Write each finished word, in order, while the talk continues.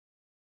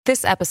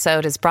This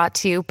episode is brought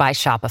to you by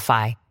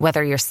Shopify.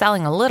 Whether you're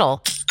selling a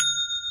little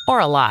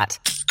or a lot,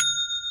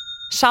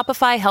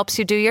 Shopify helps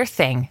you do your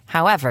thing,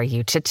 however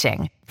you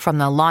cha-ching. From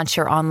the launch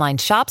your online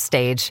shop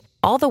stage,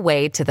 all the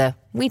way to the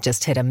we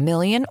just hit 1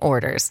 million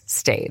orders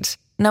stage.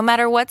 No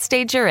matter what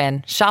stage you're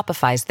in,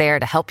 Shopify's there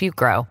to help you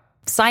grow.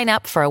 Sign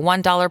up for a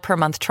 $1 per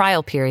month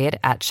trial period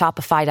at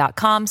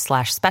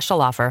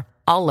shopify.com/special offer,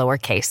 all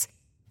lowercase.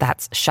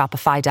 That's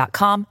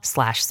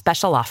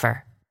shopify.com/special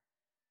offer.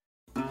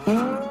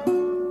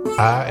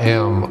 I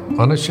am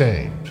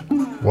unashamed.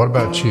 What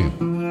about you?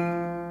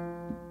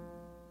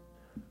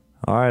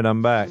 All right,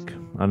 I'm back.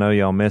 I know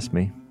y'all missed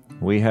me.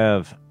 We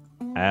have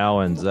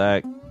Al and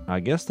Zach. I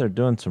guess they're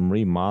doing some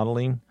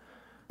remodeling.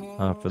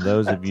 For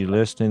those of you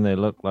listening, they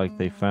look like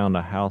they found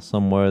a house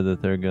somewhere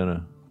that they're going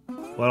to...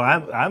 Well,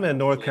 I'm in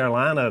North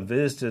Carolina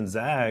visiting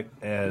Zach,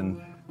 and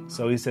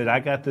so he said, I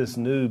got this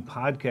new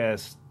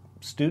podcast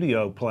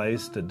studio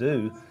place to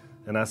do.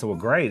 And I said, well,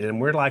 great. And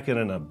we're like in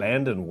an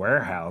abandoned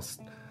warehouse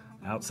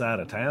outside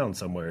of town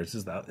somewhere. It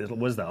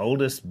was the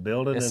oldest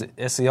building.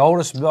 It's the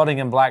oldest building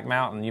in Black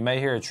Mountain. You may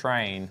hear a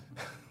train,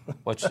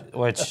 which.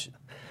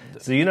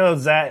 So you know,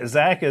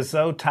 Zach is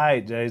so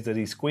tight, Jase, that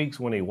he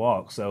squeaks when he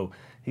walks. So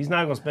he's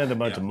not going to spend a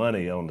bunch of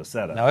money on the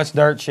setup. No, it's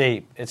dirt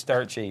cheap. It's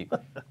dirt cheap.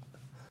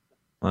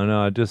 I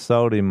know. I just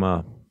sold him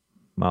my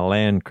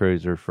Land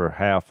Cruiser for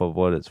half of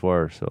what it's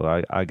worth,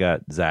 so I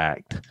got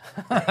Zacked.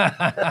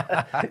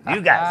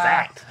 You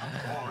got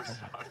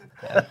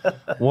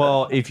Zacked.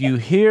 Well, if you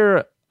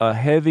hear a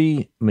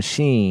heavy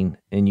machine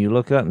and you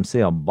look up and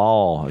see a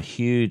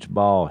huge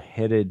ball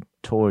headed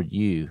toward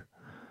you,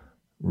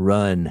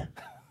 run.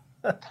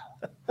 I'm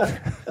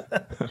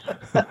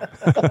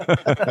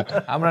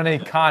going to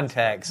need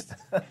context.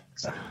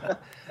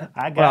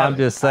 I'm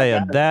just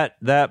saying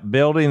that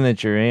building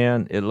that you're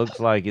in, it looks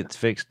like it's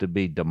fixed to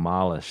be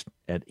demolished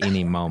at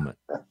any moment.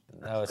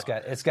 No,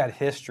 it's got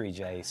history,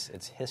 Jase.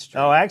 It's history.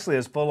 Oh, actually,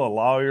 it's full of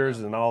lawyers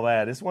and all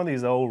that. It's one of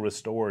these old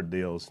restored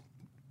deals.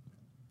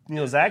 You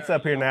know, Zach's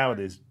up here now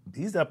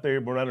he's up there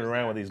running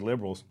around with these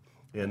liberals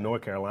in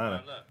North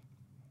Carolina.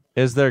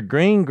 Is there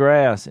green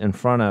grass in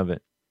front of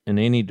it in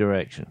any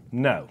direction?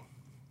 No.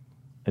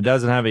 It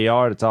doesn't have a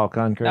yard, it's all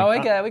concrete? No, we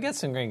got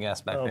some green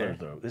grass back there.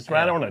 It's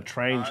right on a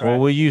train track. Well,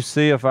 will you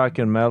see if I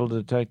can metal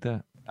detect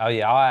that? Oh,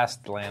 yeah, I'll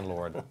ask the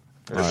landlord.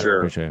 For sure.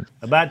 Appreciate it.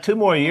 About 2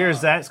 more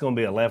years, Zach's going to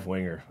be a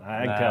left-winger.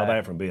 I can tell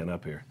that from being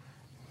up here.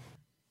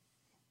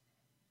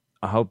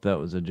 I hope that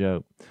was a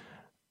joke.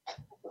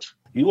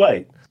 You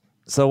wait.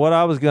 So what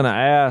I was going to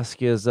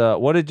ask is,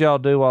 what did y'all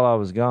do while I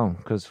was gone?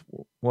 Because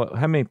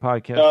how many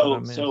podcasts did I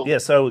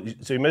miss? So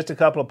you missed a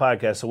couple of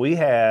podcasts. So we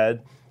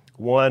had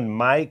one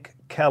Mike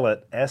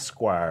Kellett,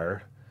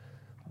 Esquire,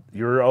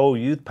 your old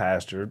youth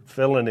pastor,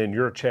 filling in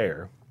your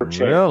chair.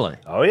 Really?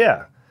 Oh,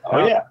 yeah.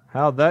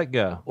 How'd that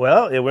go?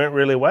 Well, it went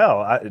really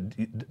well.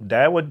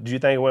 Dad, do you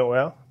think it went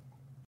well?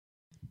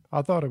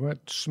 I thought it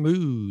went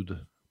smooth.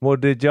 Well,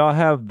 did y'all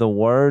have the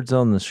words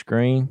on the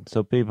screen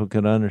so people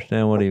could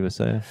understand what he was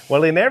saying?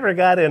 Well, he never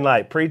got in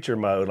like preacher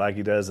mode like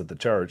he does at the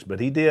church, but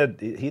he did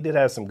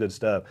have some good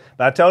stuff.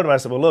 But I told him, I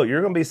said, well, look,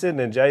 you're going to be sitting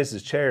in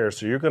Jase's chair,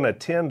 so you're going to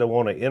tend to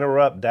want to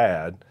interrupt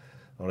Dad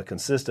on a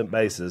consistent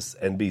basis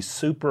and be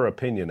super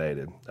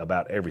opinionated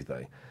about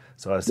everything.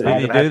 So I said, did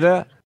he do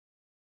that?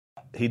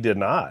 He did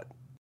not.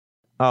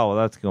 Oh, well,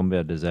 that's going to be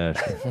a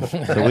disaster.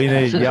 So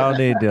y'all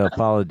need to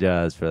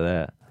apologize for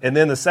that. And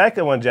then the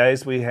second one,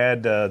 Jase, we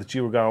had that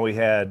you were gone. We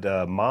had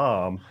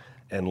Mom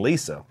and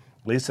Lisa.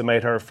 Lisa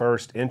made her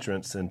first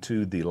entrance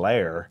into the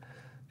lair,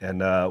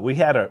 and we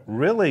had a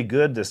really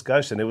good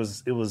discussion. It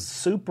was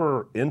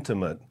super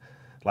intimate.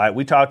 Like,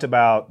 we talked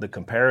about the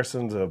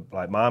comparisons of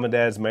like Mom and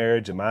Dad's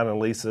marriage and mine and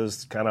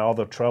Lisa's, kind of all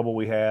the trouble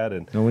we had.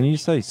 And now, when you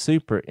say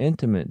super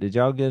intimate, did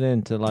y'all get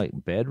into like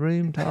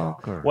bedroom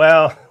talk? Or?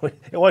 Well,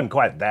 it wasn't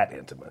quite that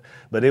intimate,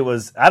 but it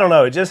was. I don't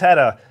know. It just had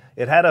a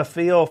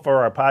feel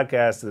for our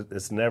podcast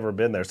that's never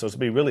been there. So it's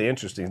be really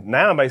interesting.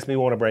 Now it makes me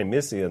want to bring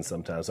Missy in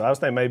sometime. So I was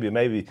thinking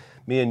maybe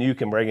me and you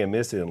can bring in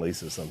Missy and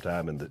Lisa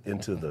sometime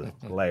into the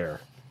lair.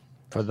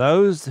 For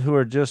those who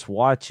are just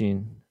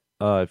watching.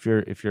 If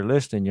you're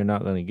listening, you're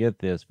not going to get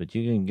this, but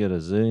you can get a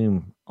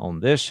zoom on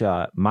this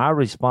shot. My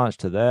response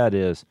to that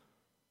is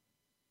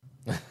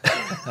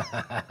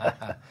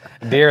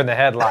deer in the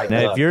headlight.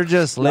 Now, if you're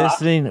just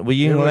listening,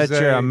 you can let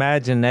your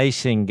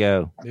imagination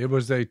go. It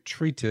was a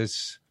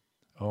treatise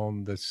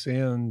on the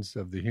sins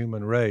of the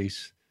human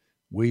race.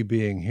 We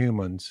being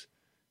humans,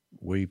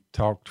 we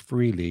talked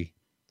freely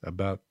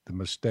about the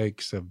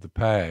mistakes of the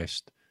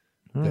past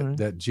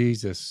that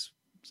Jesus,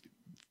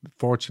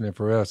 fortunate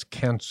for us,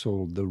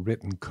 canceled the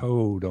written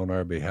code on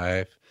our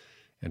behalf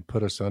and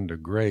put us under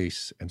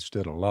grace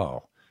instead of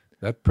law.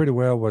 That pretty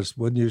well was,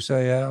 wouldn't you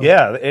say, Al?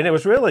 Yeah, and it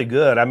was really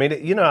good. I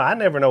mean, I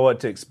never know what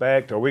to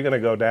expect. Are we going to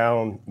go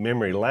down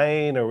memory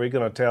lane? Are we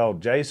going to tell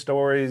Jay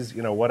stories?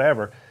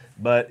 Whatever.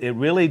 But it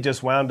really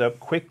just wound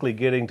up quickly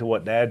getting to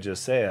what Dad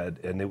just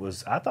said. And it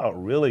was, I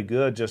thought, really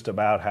good just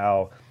about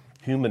how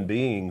human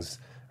beings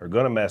are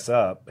going to mess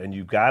up, and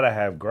you've got to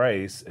have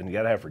grace and you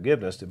got to have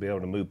forgiveness to be able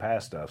to move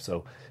past stuff.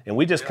 So, and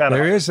we just kind of...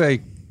 There is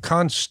a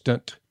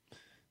constant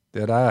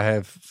that I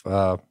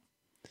have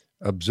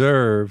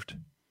observed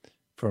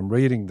from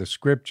reading the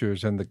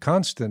scriptures, and the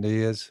constant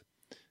is,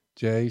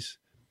 Jase,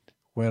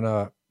 when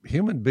a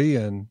human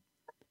being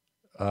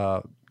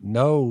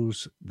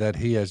knows that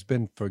he has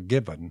been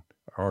forgiven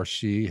or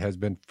she has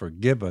been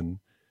forgiven,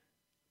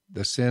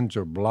 the sins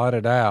are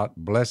blotted out.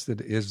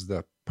 Blessed is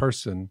the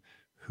person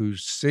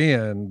whose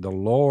sin the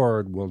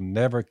Lord will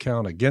never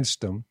count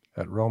against them.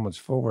 At Romans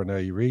 4, now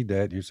you read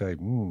that, you say,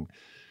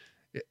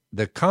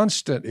 The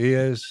constant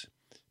is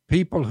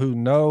people who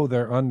know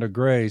they're under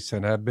grace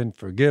and have been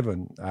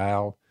forgiven,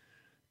 Al,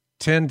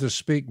 tend to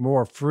speak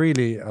more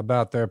freely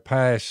about their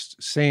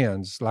past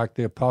sins. Like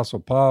the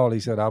Apostle Paul, he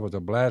said, I was a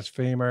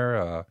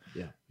blasphemer,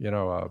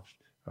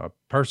 a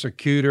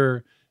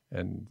persecutor,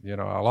 and,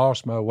 I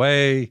lost my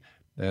way,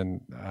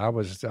 and I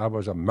was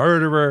a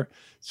murderer.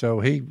 So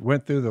he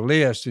went through the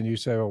list, and you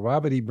say, well, why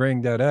would he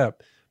bring that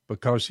up?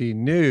 Because he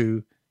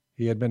knew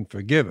he had been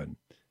forgiven.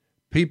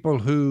 People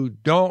who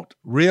don't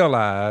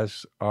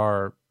realize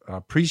or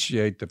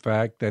appreciate the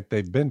fact that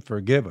they've been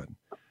forgiven,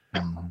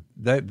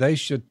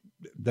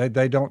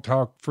 they don't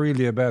talk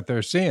freely about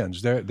their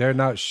sins. They're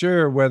not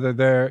sure whether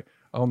they're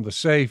on the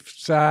safe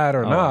side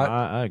or not.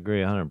 I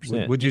agree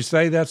 100%. Would you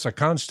say that's a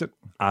constant?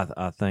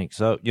 I think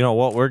so. You know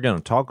what we're going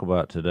to talk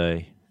about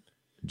today?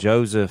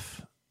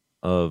 Joseph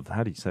of,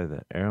 how do you say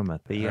that?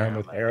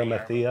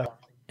 Arimathea.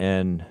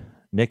 And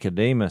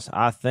Nicodemus,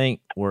 I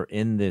think, were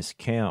in this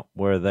camp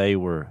where they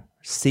were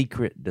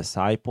secret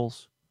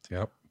disciples.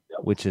 Yep.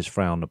 Which is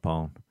frowned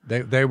upon.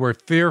 They were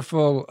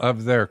fearful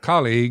of their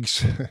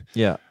colleagues.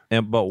 Yeah.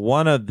 But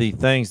one of the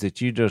things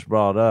that you just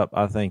brought up,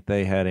 I think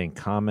they had in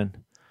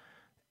common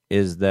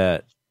is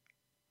that,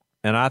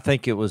 and I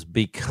think it was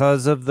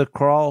because of the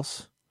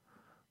cross,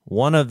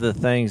 one of the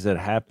things that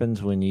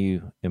happens when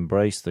you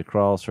embrace the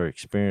cross or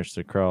experience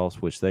the cross,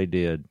 which they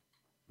did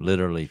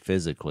literally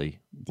physically,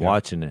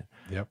 watching it,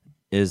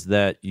 is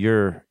that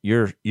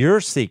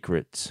your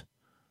secrets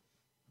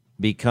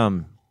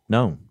become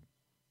known.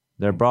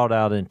 They're brought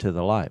out into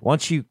the light.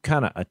 Once you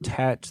kind of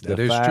attach the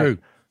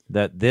fact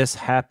that this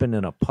happened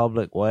in a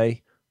public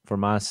way for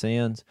my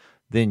sins,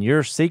 then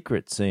your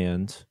secret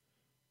sins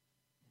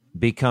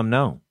become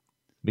known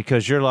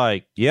because you're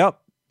like, yep,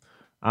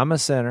 I'm a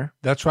sinner.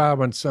 That's why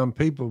when some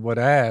people would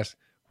ask,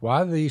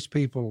 why do these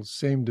people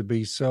seem to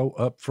be so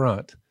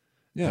upfront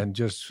and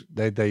just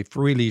they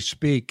freely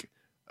speak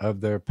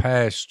of their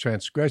past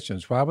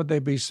transgressions? Why would they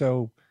be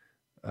so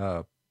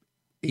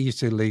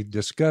easily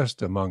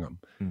discussed among them?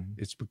 Mm-hmm.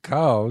 It's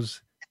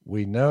because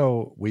we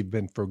know we've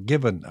been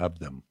forgiven of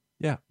them.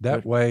 Yeah.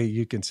 That way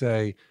you can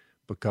say,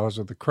 because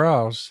of the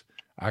cross,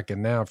 I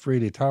can now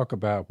freely talk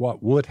about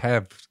what would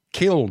have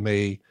killed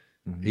me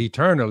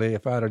eternally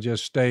if I'd have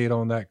just stayed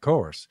on that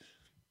course.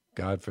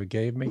 God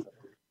forgave me.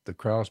 The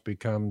cross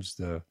becomes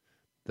the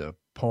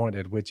point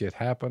at which it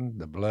happened.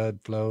 The blood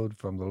flowed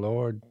from the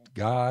Lord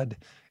God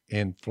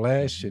in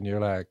flesh, and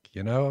you're like,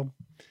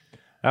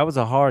 that was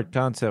a hard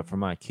concept for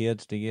my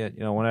kids to get.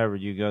 Whenever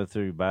you go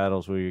through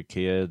battles with your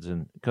kids,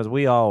 and because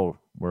we all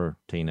were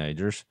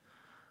teenagers,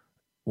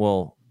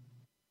 well,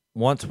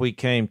 once we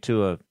came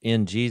to a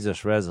in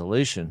Jesus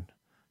resolution,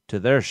 to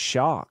their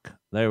shock,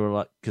 they were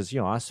like, because,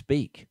 I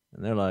speak,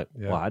 and they're like,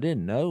 well, I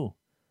didn't know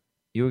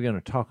you were going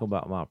to talk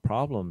about my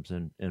problems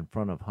in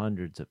front of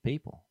hundreds of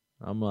people.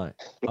 I'm like,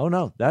 oh,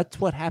 no, that's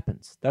what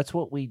happens. That's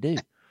what we do.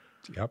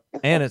 Yep.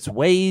 And it's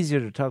way easier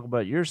to talk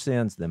about your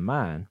sins than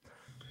mine.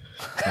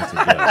 That's a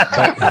joke.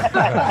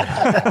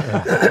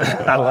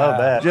 I love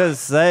that.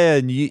 Just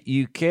saying,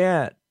 you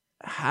can't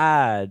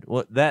hide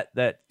what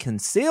that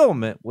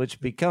concealment, which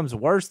becomes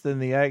worse than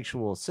the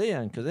actual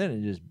sin, because then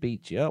it just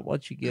beats you up.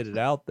 Once you get it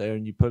out there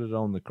and you put it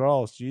on the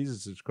cross,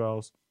 Jesus'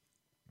 cross,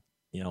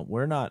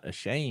 we're not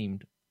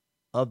ashamed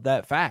of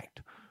that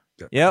fact.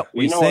 Yep,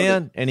 we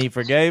sinned, and he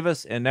forgave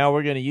us, and now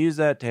we're going to use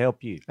that to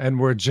help you. And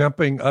we're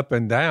jumping up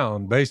and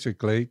down,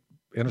 basically,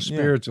 in a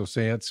spiritual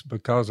sense,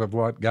 because of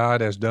what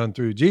God has done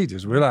through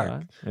Jesus. We're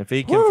like, if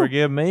he can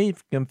forgive me, he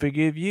can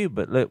forgive you.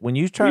 But look, when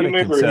you try to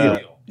consider,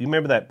 you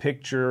remember that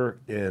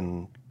picture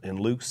in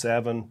Luke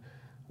 7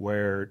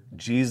 where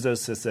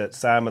Jesus is at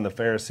Simon the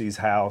Pharisee's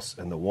house,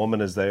 and the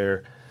woman is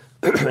there,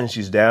 and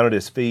she's down at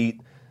his feet,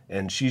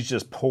 and she's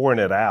just pouring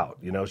it out.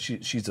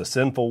 She's a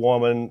sinful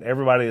woman.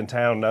 Everybody in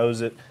town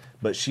knows it,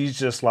 but she's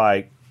just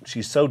like,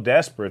 she's so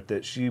desperate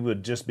that she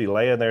would just be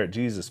laying there at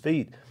Jesus'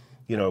 feet,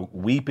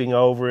 weeping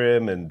over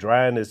him and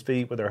drying his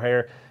feet with her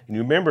hair. And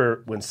you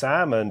remember when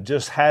Simon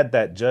just had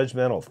that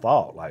judgmental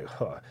thought, like,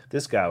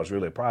 this guy was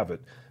really a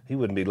prophet. He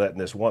wouldn't be letting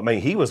this woman,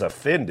 he was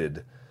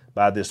offended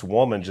by this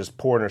woman just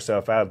pouring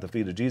herself out at the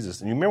feet of Jesus.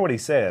 And you remember what he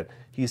said?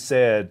 He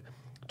said,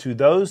 to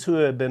those who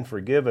have been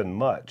forgiven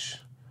much,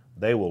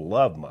 they will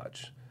love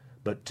much.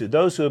 But to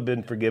those who have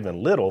been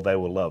forgiven little, they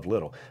will love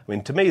little. I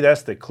mean, to me,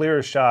 that's the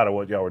clearest shot of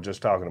what y'all were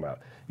just talking about.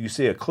 You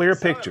see a clear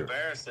picture.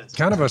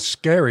 Kind of a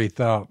scary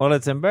thought. Well,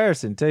 it's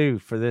embarrassing, too,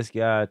 for this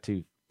guy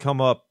to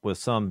come up with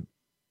some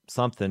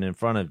something in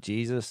front of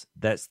Jesus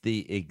that's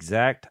the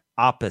exact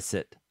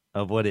opposite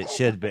of what it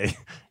should be.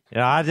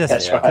 I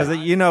just, because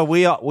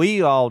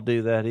we all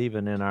do that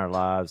even in our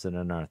lives and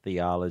in our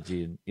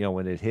theology, and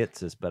when it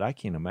hits us. But I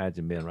can't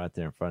imagine being right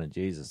there in front of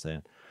Jesus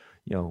saying,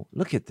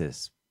 look at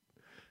this,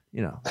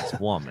 this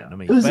woman. I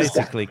mean,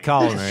 basically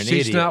calling her an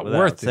idiot. She's not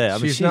worth it.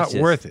 She's not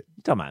worth it.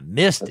 You're talking about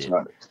missed it,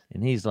 right.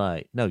 And he's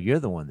like, no, you're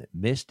the one that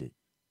missed it,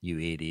 you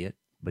idiot.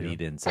 But he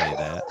didn't say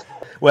that.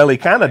 Well, he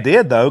kind of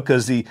did, though,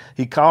 because he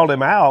called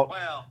him out,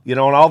 on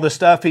all the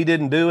stuff he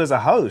didn't do as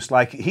a host.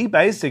 Like, he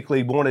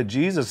basically wanted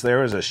Jesus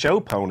there as a show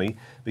pony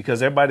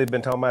because everybody had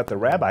been talking about the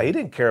rabbi. He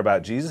didn't care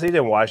about Jesus. He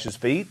didn't wash his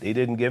feet. He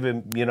didn't give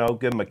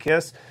him a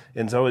kiss.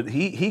 And so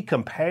he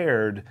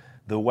compared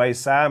the way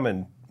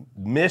Simon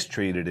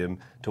mistreated him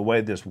to the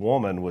way this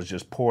woman was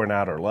just pouring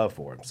out her love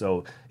for him.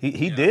 So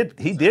he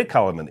did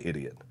call him an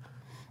idiot.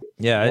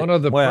 Yeah, one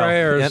of the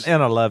prayers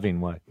in a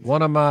loving way.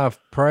 One of my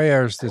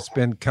prayers that's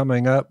been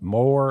coming up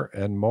more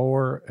and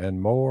more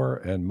and more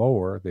and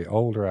more the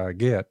older I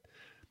get.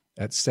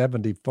 At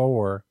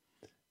 74,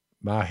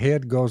 my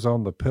head goes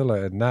on the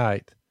pillow at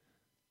night,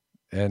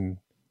 and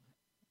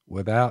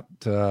without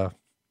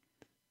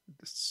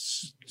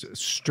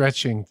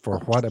stretching for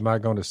what am I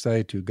going to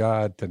say to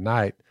God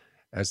tonight,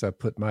 as I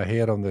put my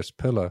head on this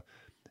pillow,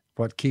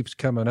 what keeps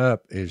coming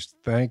up is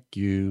thank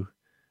you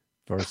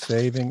for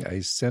saving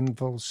a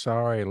sinful,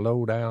 sorry,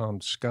 low-down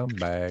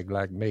scumbag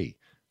like me.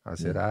 I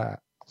said, I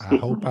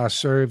hope I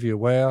serve you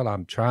well.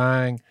 I'm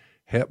trying.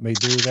 Help me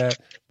do that.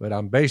 But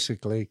I'm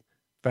basically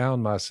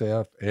found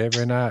myself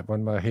every night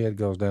when my head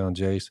goes down,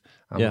 Jase.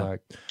 I'm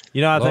like,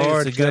 I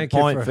think it's a good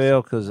point,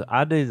 Phil, because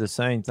I do the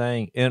same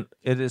thing. And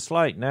it's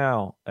like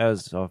now,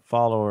 as a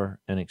follower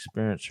and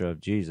experiencer of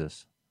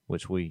Jesus,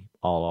 which we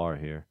all are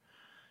here,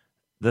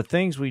 the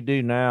things we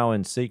do now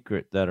in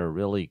secret that are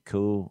really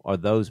cool are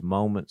those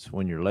moments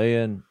when you're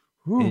laying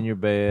in your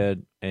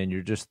bed and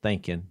you're just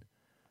thinking.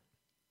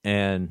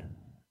 And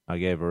I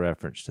gave a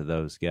reference to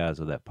those guys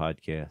with that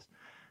podcast.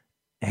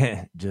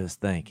 Just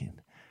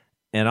thinking.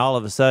 And all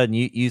of a sudden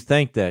you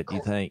think that.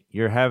 You think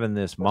you're having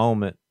this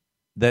moment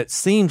that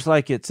seems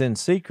like it's in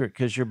secret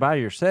because you're by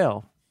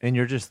yourself and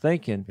you're just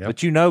thinking. Yep.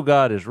 But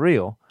God is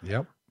real.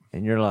 Yep.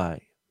 And you're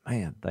like,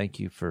 man, thank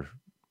you for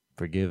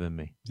forgiving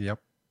me. Yep.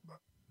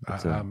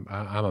 I'm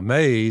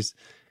amazed.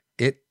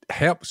 It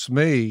helps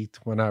me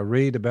when I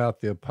read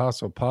about the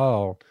Apostle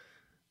Paul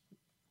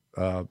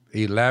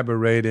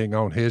elaborating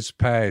on his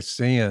past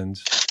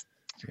sins,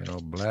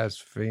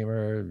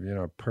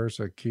 blasphemer,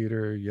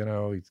 persecutor,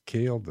 he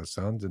killed the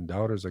sons and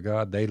daughters of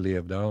God. They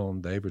lived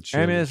on. They were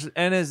children.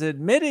 And is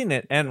admitting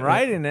it and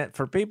writing it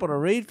for people to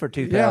read for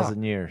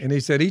 2,000 years. And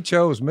he said, he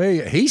chose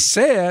me. He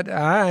said,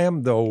 I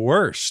am the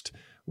worst.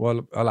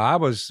 Well,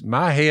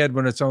 my head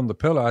when it's on the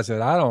pillow, I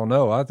said, I don't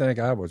know. I think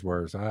I was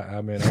worse.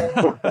 I'm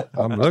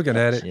looking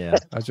at it. Yeah.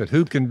 I said,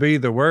 who can be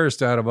the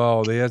worst out of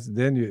all this?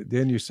 Then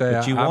you say,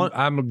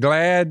 I'm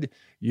glad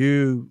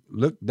you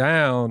looked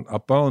down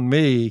upon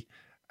me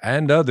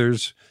and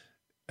others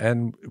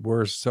and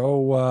were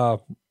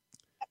so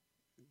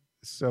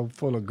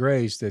full of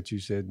grace that you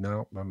said,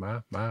 no,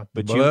 my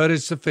blood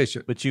is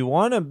sufficient. But you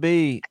want to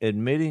be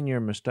admitting your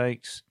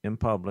mistakes in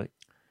public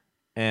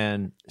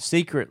and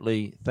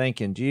secretly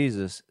thanking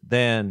Jesus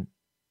than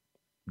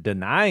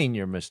denying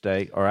your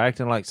mistake or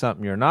acting like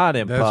something you're not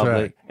in public,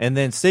 right. And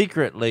then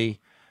secretly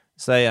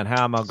saying,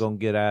 how am I going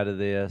to get out of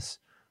this?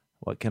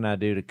 What can I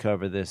do to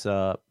cover this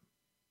up?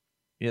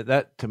 Yeah,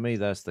 that to me,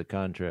 that's the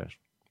contrast.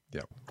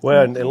 Yeah.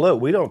 Well, and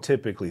look, we don't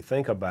typically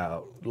think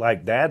about,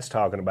 like Dad's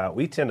talking about,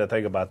 we tend to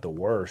think about the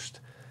worst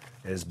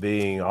as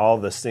being all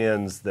the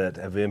sins that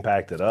have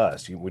impacted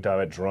us. We talk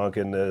about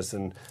drunkenness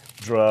and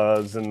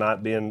drugs and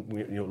not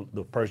being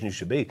the person you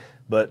should be.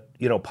 But,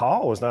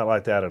 Paul was not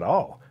like that at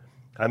all.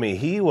 I mean,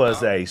 he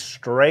was a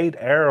straight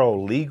arrow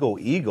legal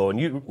eagle.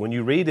 And when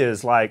you read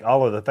his,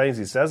 all of the things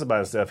he says about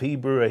himself,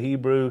 Hebrew, a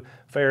Hebrew,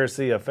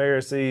 Pharisee, of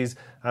Pharisees,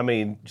 I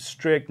mean,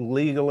 strict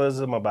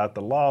legalism about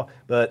the law.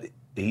 But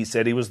he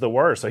said he was the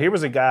worst. So here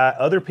was a guy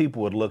other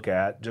people would look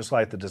at, just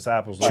like the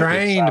disciples.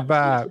 Trained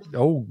by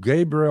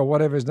Gabriel,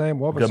 whatever his name.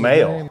 What was his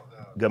name?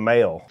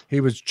 Gamaliel. He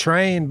was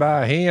trained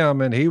by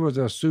him, and he was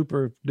a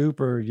super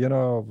duper,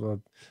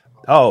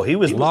 he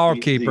was law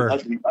keeper.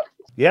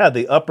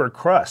 The upper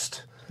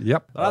crust.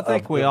 Yep. I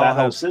think we all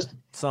have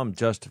some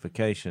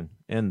justification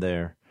in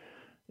there.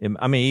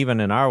 I mean, even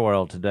in our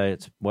world today,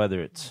 it's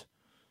whether it's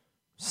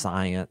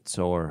science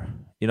or,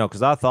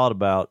 because I thought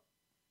about,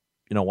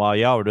 while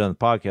y'all were doing the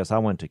podcast, I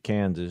went to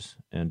Kansas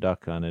and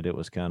duck hunted. It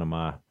was kind of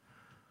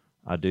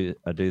I do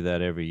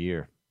that every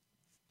year.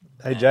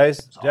 Hey,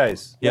 Jase.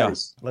 Yeah.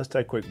 Let's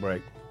take a quick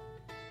break.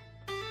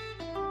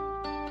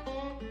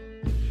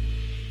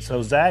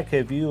 So, Zach,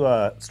 have you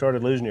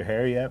started losing your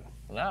hair yet?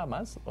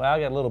 No, I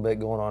got a little bit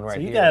going on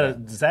right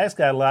here. Zach's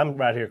got I'm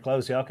right here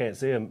close. Y'all can't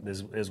see him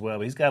as well.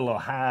 But he's got a little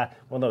high,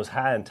 one of those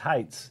high and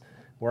tights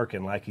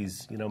working like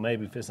he's,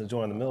 maybe fixing to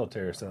join the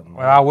military or something.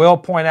 Well, I will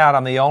point out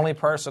I'm the only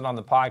person on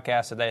the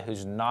podcast today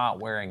who's not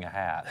wearing a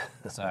hat.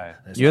 So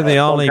you're the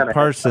only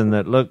person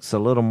that looks a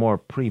little more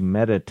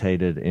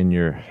premeditated in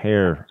your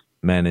hair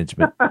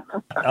management.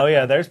 Oh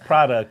yeah, there's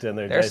product in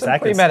there. There's some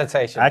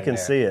premeditation. I can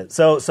see it.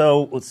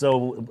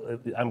 So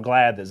I'm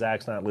glad that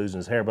Zach's not losing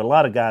his hair, but a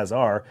lot of guys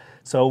are.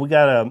 So we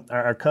got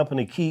our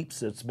company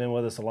Keeps. It's been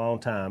with us a long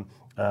time.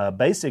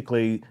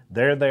 Basically,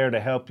 they're there to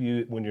help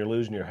you when you're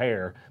losing your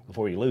hair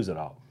before you lose it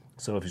all.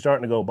 So if you're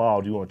starting to go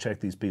bald, you want to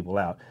check these people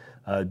out.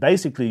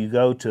 Basically, you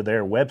go to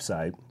their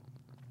website,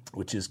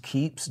 which is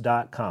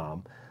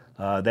keeps.com.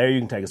 There you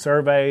can take a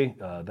survey.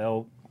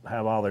 They'll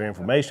have all their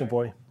information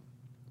for you.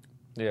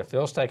 Yeah,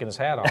 Phil's taking his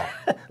hat off.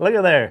 Look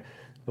at there.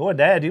 Boy,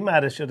 Dad, you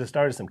should have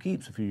started some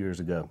Keeps a few years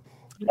ago.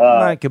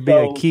 Might could be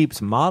a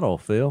Keeps model,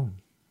 Phil.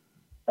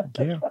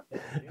 Yeah.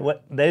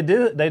 What they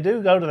do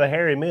go to the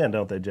hairy men,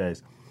 don't they,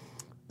 Jase?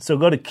 So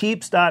go to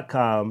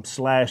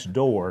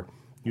keeps.com/door.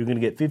 You're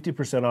going to get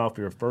 50% off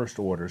your first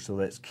order. So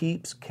that's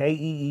Keeps,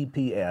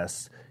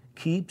 Keeps,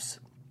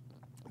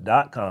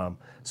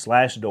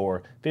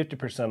 keeps.com/door,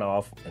 50%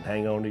 off, and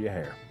hang on to your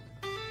hair.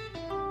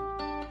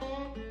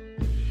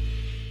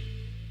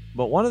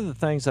 But one of the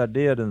things I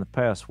did in the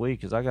past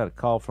week is I got a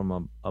call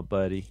from a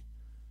buddy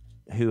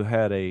who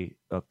had a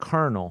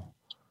colonel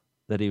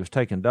that he was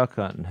taking duck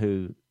hunting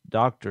who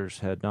doctors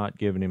had not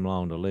given him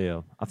long to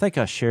live. I think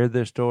I shared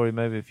this story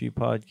maybe a few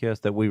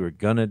podcasts that we were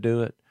going to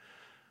do it.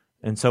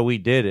 And so we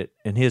did it.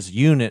 And his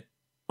unit,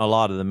 a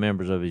lot of the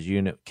members of his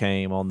unit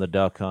came on the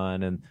duck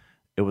hunt, and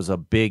it was a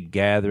big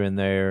gathering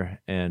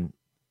there. And,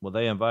 well,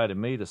 they invited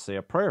me to say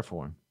a prayer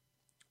for him.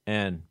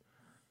 And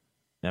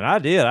I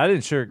did. I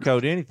didn't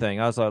sugarcoat anything.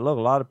 I was like, look,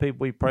 a lot of people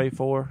we pray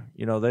for,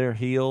 they're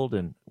healed,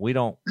 and we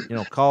don't,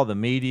 call the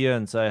media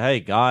and say, hey,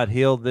 God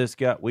healed this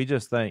guy. We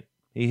just think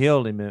he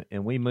healed him,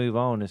 and we move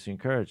on. It's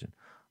encouraging.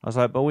 I was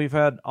like, but we've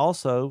had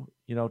also,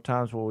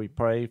 times where we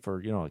pray for,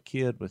 a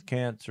kid with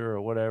cancer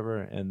or whatever,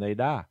 and they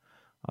die.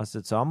 I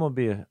said, so I'm going to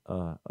be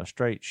a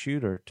straight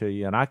shooter to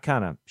you. And I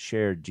kind of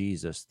shared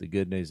Jesus, the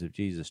good news of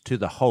Jesus, to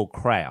the whole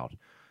crowd.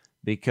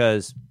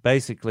 Because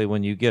basically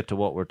when you get to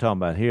what we're talking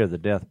about here, the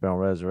death,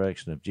 burial, and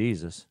resurrection of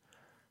Jesus,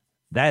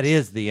 that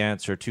is the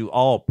answer to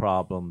all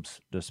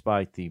problems,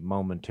 despite the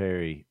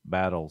momentary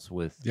battles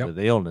with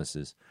the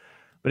illnesses.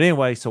 But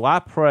anyway, so I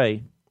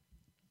pray,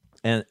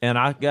 and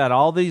I got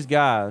all these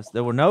guys.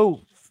 There were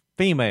no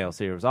females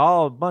here. It was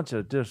all a bunch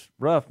of just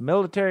rough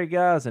military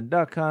guys and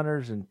duck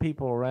hunters and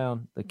people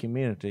around the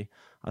community.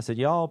 I said,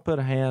 y'all put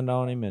a hand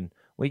on him, and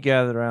we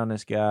gathered around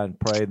this guy and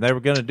prayed. And they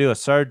were going to do a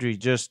surgery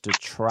just to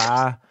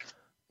try,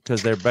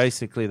 because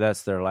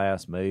that's their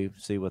last move,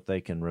 see what they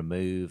can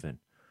remove. And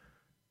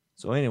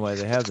so anyway,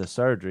 they had the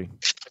surgery.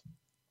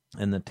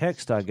 And the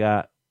text I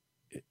got,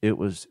 it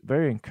was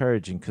very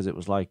encouraging because it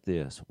was like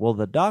this. Well,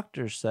 the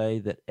doctors say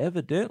that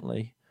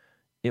evidently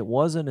it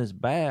wasn't as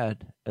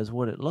bad as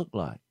what it looked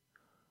like.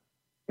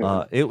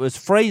 It was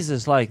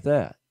phrases like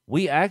that.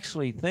 We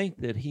actually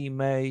think that he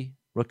may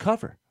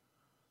recover.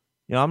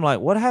 I'm like,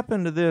 what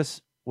happened to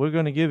this? We're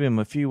going to give him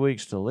a few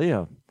weeks to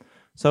live.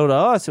 So to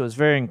us, it was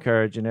very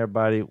encouraging.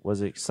 Everybody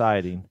was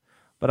exciting.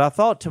 But I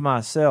thought to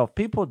myself,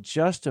 people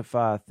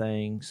justify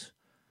things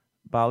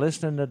by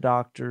listening to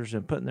doctors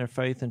and putting their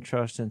faith and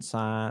trust in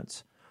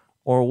science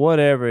or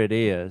whatever it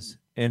is.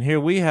 And here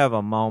we have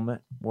a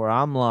moment where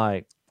I'm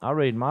like, I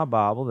read my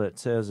Bible that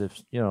says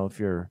if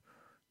you're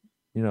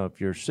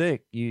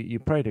sick, you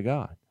pray to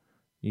God.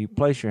 You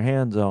place your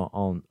hands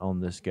on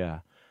this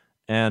guy.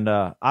 And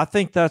I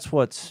think that's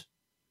what's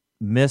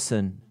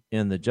missing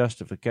in the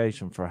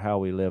justification for how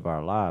we live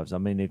our lives. I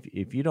mean,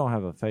 if you don't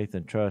have a faith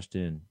and trust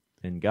in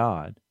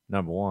God,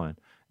 number one,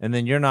 and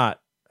then don't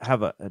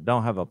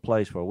have a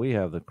place where we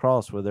have the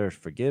cross where there's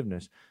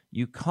forgiveness,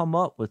 you come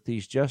up with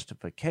these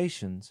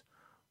justifications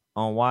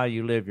on why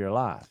you live your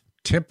life.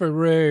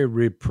 Temporary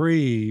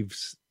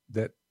reprieves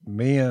that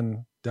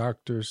men,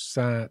 doctors,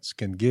 science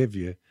can give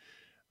you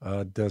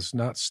does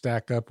not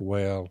stack up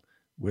well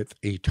with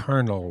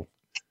eternal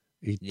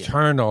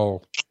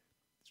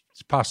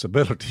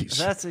possibilities.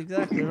 That's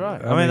exactly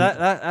right. I mean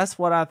that's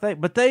what I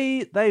think. But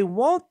they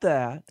want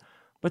that,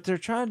 but they're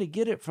trying to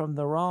get it from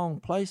the wrong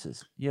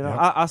places. Yep.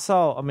 I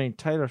saw.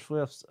 Taylor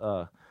Swift's,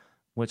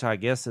 which I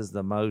guess is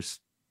the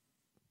most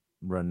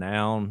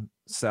renowned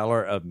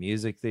seller of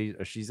music.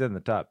 She's in the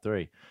top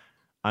 3.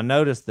 I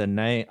noticed the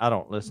name. I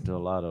don't listen to a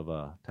lot of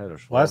Taylor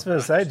Swift. Well, I was going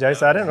to say,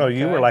 Jase, I didn't know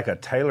you were like a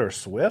Taylor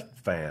Swift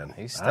fan.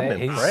 I'm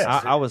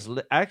impressed. I was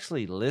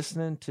actually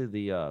listening to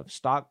the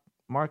stock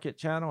market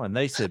channel, and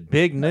they said,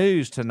 big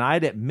news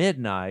tonight at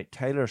midnight,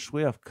 Taylor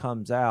Swift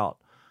comes out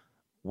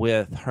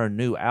with her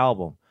new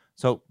album.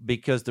 So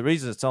because the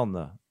reason it's on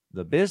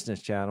the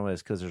business channel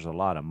is because there's a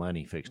lot of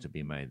money fixed to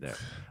be made there.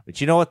 But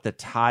you know what the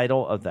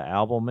title of the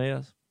album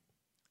is?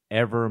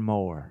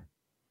 Evermore.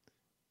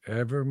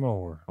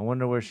 Evermore. I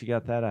wonder where she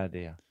got that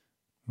idea.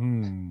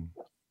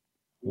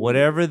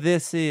 Whatever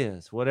this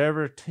is,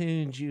 whatever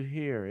tunes you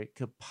hear, it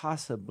could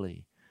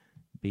possibly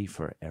be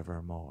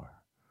forevermore.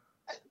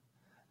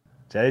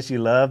 Jase, you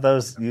love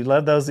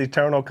those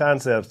eternal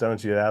concepts,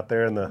 don't you, out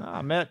there in the...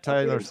 I met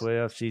Taylor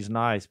Swift. She's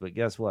nice, but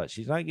guess what?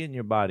 She's not getting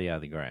your body out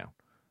of the ground.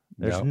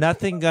 There's No.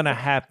 nothing going to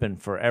happen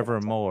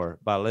forevermore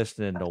by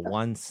listening to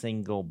one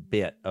single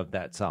bit of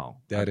that song.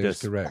 That I'm is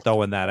just correct.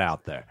 Throwing that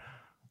out there.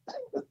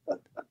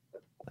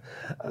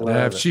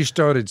 Now, if she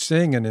started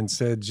singing and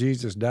said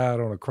Jesus died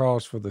on a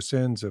cross for the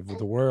sins of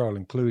the world,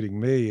 including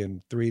me,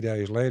 and 3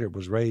 days later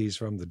was raised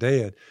from the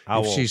dead,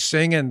 she's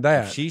singing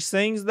that, If she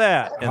sings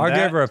that, and I'll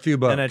give her a few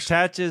bucks. and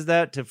attaches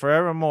that to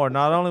forevermore,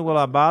 not only will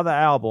I buy the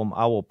album,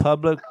 I will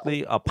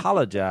publicly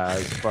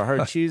apologize for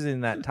her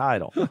choosing that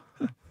title.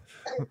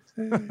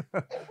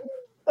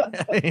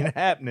 That ain't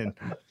happening.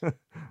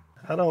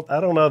 I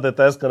don't know that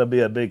that's going to be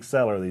a big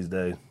seller these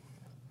days.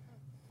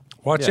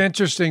 What's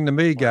interesting to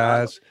me,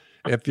 guys,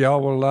 if y'all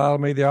will allow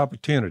me the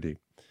opportunity,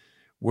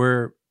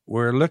 we're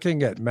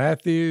looking at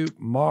Matthew,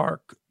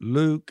 Mark,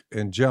 Luke,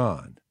 and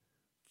John,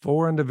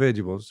 4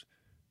 individuals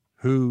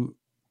who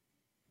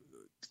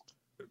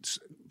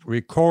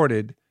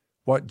recorded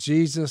what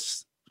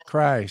Jesus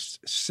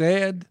Christ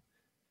said,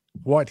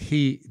 what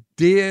he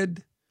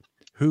did,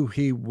 who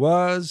he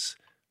was,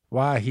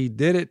 why he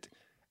did it,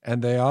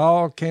 and they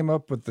all came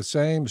up with the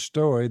same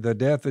story: the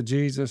death of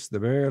Jesus, the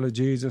burial of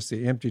Jesus,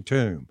 the empty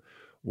tomb.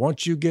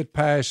 Once you get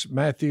past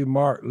Matthew,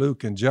 Mark,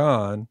 Luke, and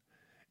John,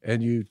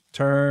 and you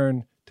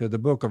turn to the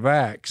book of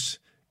Acts,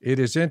 it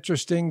is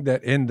interesting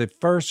that in the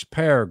first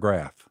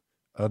paragraph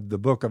of the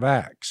book of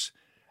Acts,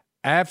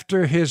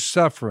 after his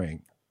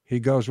suffering, he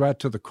goes right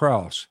to the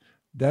cross.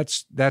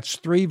 That's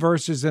 3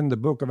 verses in the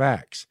book of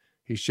Acts.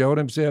 He showed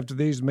himself to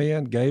these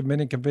men, gave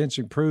many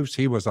convincing proofs.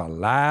 He was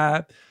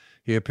alive.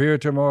 He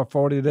appeared to them over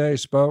 40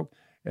 days, spoke,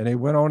 and he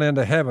went on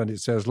into heaven,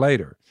 it says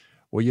later.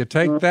 Well, you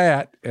take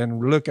that and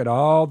look at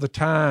all the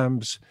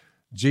times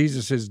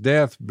Jesus'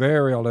 death,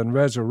 burial, and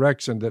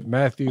resurrection that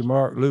Matthew,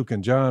 Mark, Luke,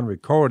 and John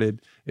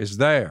recorded is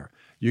there.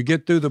 You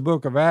get through the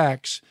book of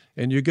Acts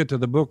and you get to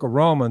the book of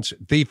Romans,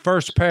 the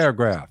first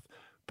paragraph.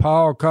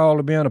 Paul called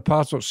to be an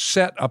apostle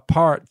set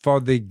apart for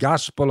the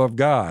gospel of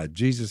God.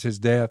 Jesus, his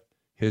death,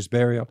 his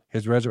burial,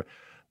 his resurrection.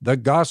 The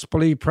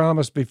gospel he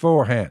promised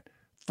beforehand.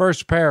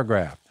 First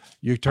paragraph.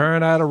 You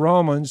turn out of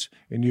Romans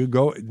and you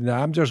go,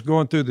 now I'm just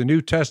going through the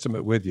New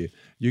Testament with you.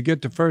 You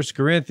get to 1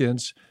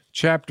 Corinthians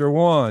chapter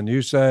 1.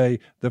 You say,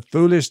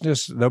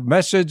 the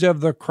message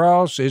of the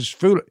cross is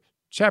foolish.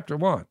 Chapter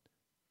 1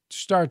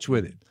 starts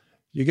with it.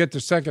 You get to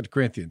 2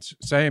 Corinthians,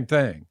 same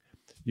thing.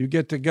 You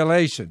get to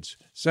Galatians,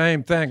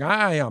 same thing.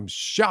 I am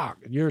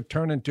shocked. You're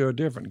turning to a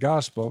different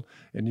gospel,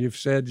 and you've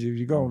said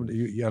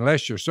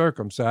unless you're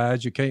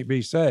circumcised, you can't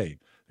be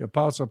saved. The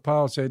Apostle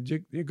Paul said,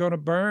 you're going to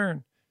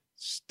burn.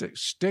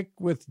 Stick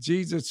with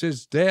Jesus,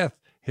 his death,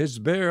 his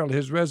burial,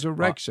 his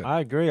resurrection. I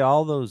agree.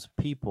 All those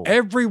people.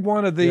 Every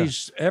one of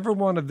these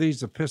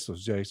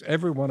epistles, Jase,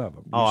 every one of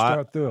them. You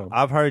start through them.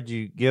 I've heard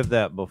you give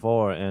that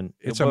before, and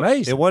it's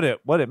amazing. What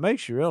it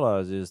makes you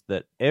realize is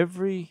that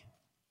every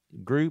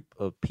group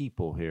of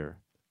people here,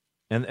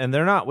 and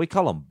they're not, we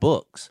call them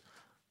books,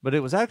 but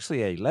it was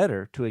actually a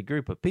letter to a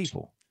group of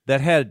people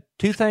that had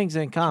 2 things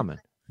in common.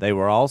 They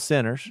were all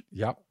sinners.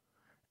 Yep.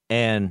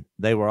 And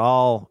they were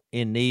all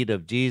in need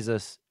of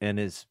Jesus and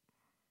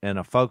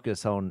a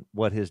focus on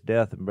what his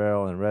death and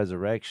burial and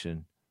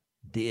resurrection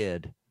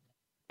did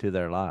to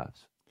their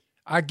lives.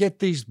 I get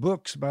these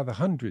books by the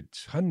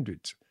hundreds.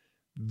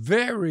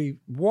 Very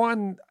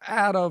one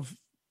out of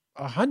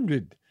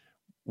 100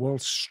 will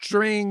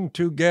string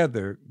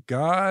together.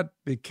 God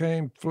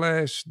became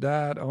flesh,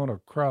 died on a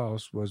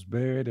cross, was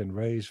buried, and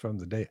raised from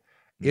the dead.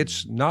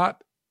 It's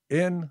not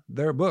in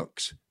their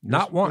books,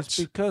 not once.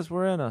 It's because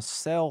we're in a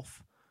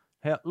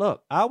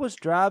Look, I was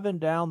driving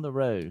down the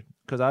road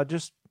because I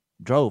just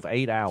drove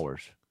 8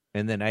 hours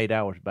and then 8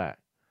 hours back.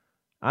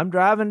 I'm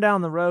driving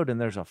down the road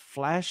and there's a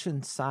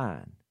flashing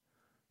sign.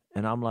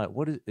 And I'm like,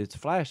 it's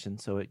flashing,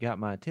 so it got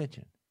my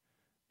attention.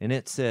 And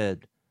it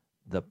said,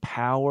 "The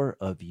power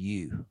of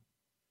you."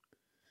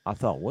 I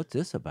thought, what's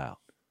this about?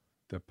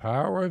 The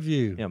power of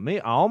you. I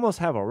almost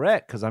have a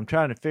wreck because I'm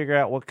trying to figure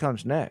out what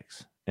comes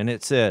next. And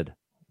it said,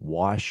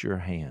 "Wash your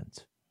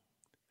hands."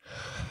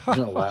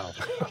 Oh, wow.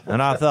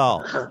 And I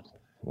thought,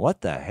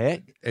 what the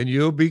heck? And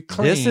you'll be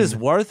clean. This is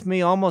worth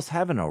me almost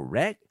having a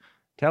wreck?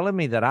 Telling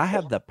me that I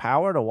have the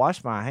power to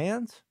wash my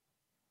hands?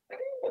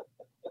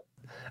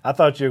 I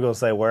thought you were going to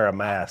say wear a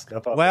mask.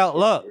 Well,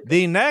 look,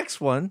 the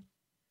next one,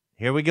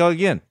 here we go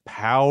again.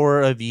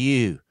 Power of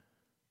you.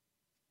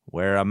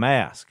 Wear a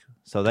mask.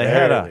 So they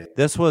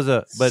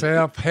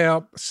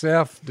self-help,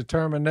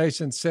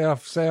 self-determination,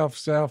 self.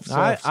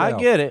 I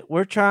get it.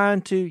 We're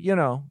trying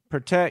to,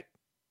 protect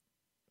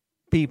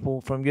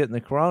people from getting the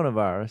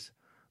coronavirus,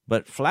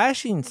 but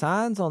flashing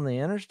signs on the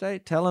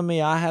interstate telling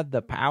me I have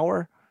the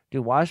power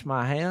to wash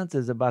my hands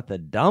is about the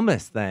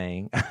dumbest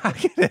thing I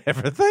could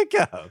ever think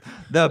of.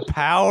 The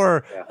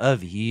power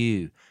of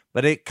you.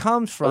 But it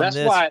comes from we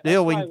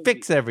can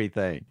fix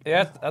everything.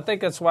 Yeah, I think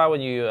that's why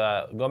when you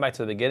go back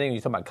to the beginning, you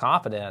talk about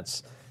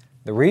confidence.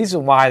 The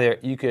reason why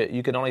you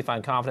can only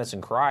find confidence in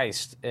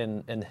Christ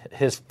in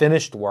His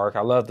finished work.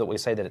 I love that we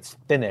say that it's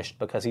finished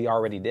because He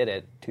already did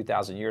it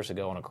 2,000 years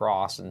ago on a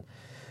cross, and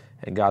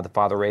God the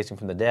Father raised Him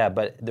from the dead.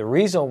 But the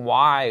reason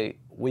why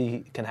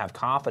we can have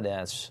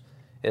confidence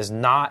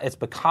it's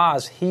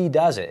because He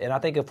does it. And I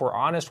think if we're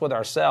honest with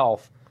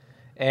ourselves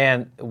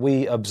and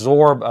we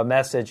absorb a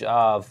message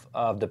of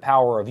the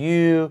power of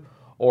you,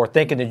 or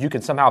thinking that you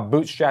can somehow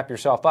bootstrap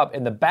yourself up,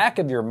 in the back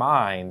of your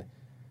mind,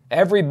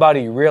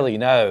 everybody really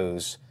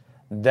knows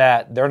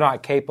that they're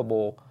not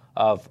capable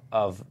of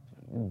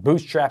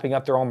bootstrapping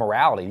up their own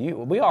morality.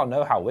 We all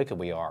know how wicked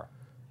we are.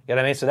 You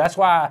know what I mean? So that's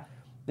why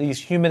these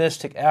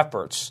humanistic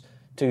efforts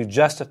to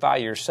justify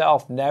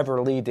yourself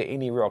never lead to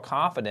any real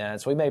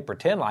confidence. We may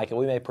pretend like it,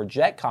 we may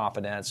project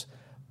confidence,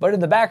 but in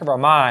the back of our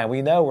mind,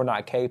 we know we're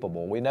not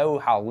capable. We know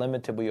how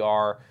limited we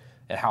are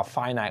and how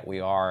finite we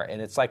are.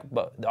 And it's like,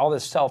 but all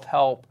this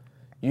self-help,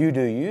 you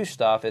do you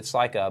stuff, it's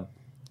like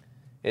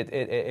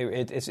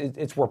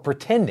it's we're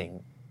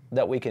pretending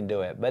that we can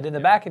do it. But in the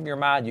back of your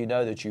mind, you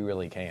know that you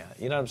really can't.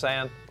 You know what I'm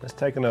saying? Let's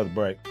take another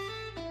break.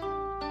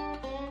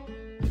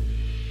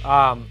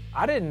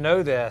 I didn't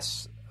know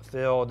this,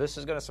 Phil. This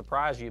is going to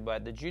surprise you,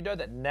 but did you know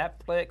that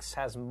Netflix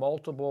has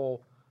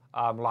multiple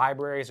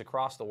libraries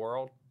across the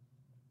world?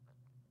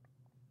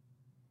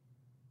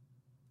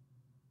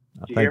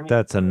 I think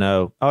that's a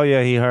no. Oh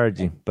yeah, he heard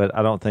you, but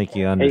I don't think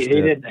he understood.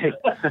 He didn't.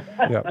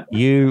 Yeah.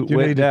 You need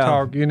went to down.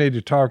 talk. You need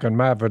to talk in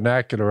my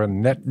vernacular,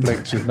 and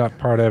Netflix is not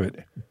part of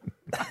it.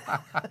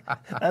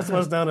 That's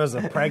what's known as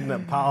a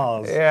pregnant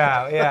pause.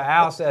 Yeah.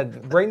 Al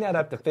said, bring that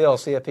up to Phil,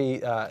 see if he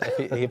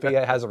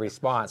has a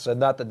response. So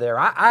nothing there.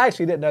 I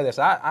actually didn't know this.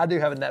 I do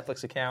have a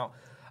Netflix account,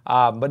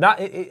 but not.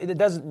 It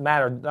doesn't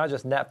matter. Not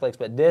just Netflix,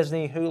 but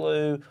Disney,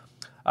 Hulu,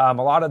 a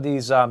lot of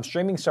these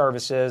streaming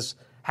services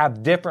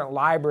have different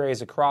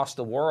libraries across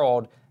the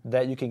world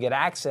that you can get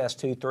access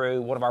to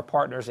through one of our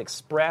partners,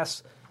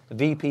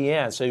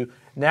 ExpressVPN. So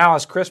now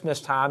it's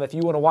Christmas time. If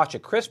you want to watch a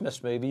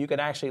Christmas movie, you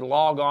can actually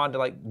log on to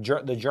like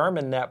the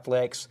German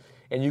Netflix,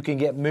 and you can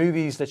get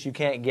movies that you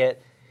can't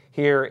get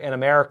here in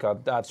America.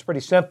 It's pretty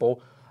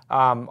simple.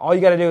 All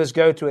you got to do is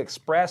go to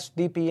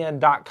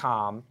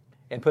expressvpn.com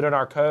and put in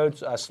our code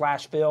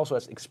 /Phil. So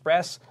it's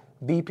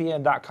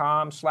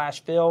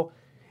expressvpn.com/Phil.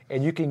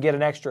 And you can get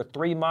an extra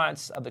 3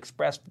 months of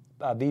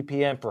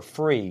ExpressVPN for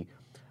free.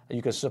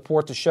 You can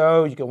support the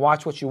show. You can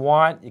watch what you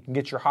want. You can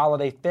get your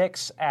holiday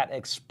fix at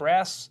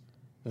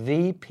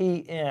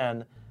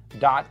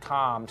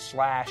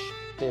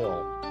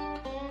expressvpn.com/Phil.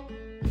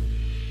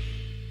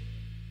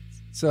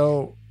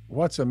 So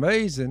what's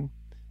amazing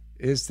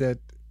is that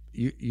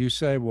you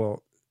say,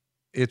 well,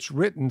 it's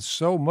written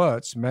so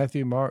much,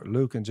 Matthew, Mark,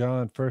 Luke, and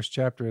John, first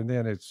chapter, and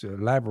then it's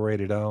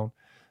elaborated on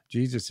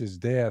Jesus'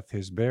 death,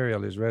 his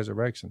burial, his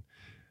resurrection.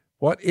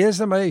 What is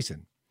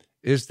amazing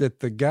is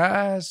that the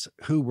guys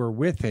who were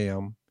with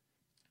him,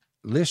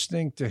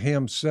 listening to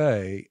him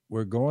say,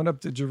 we're going up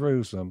to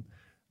Jerusalem,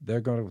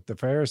 the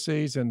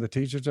Pharisees and the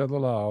teachers of the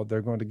law,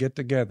 they're going to get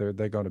together,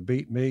 they're going to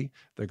beat me,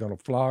 they're going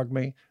to flog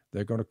me,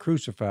 they're going to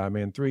crucify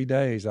me. In 3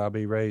 days, I'll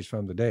be raised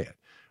from the dead.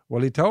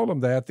 Well, he told them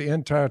that the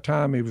entire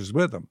time he was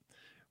with them.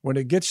 When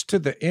it gets to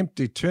the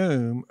empty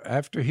tomb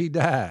after he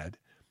died,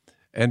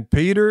 and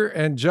Peter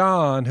and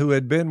John, who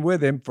had been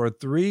with him for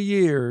 3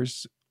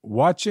 years,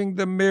 watching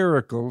the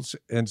miracles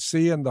and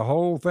seeing the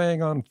whole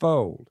thing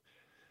unfold.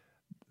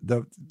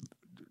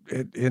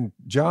 In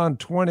John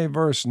 20,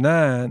 verse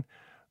 9,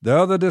 the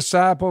other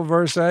disciple,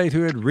 verse 8,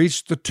 who had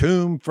reached the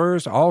tomb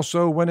first,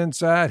 also went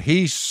inside.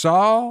 He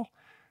saw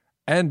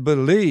and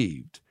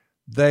believed.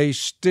 They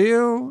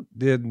still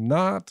did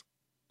not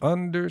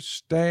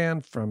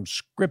understand from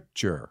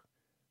Scripture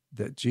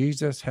that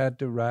Jesus had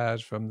to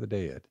rise from the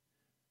dead.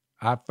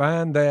 I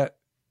find that,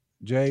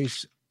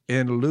 Jase,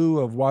 in lieu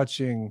of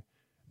watching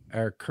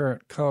our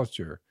current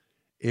culture,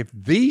 if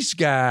these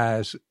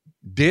guys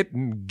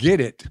didn't get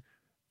it,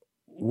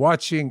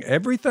 watching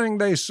everything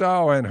they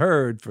saw and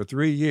heard for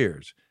 3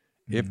 years,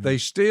 if they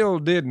still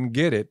didn't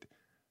get it,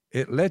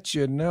 it lets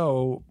you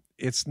know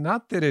it's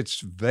not that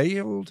it's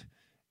veiled.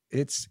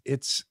 It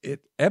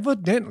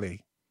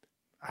evidently,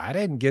 I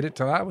didn't get it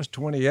till I was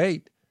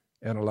 28.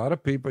 And a lot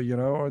of people,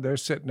 they're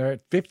sitting there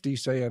at 50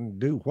 saying,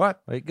 do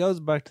what? It goes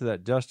back to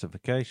that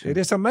justification. It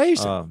is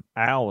amazing.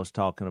 Al was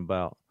talking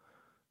about,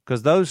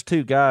 because those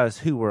two guys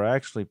who were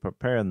actually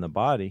preparing the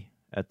body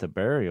at the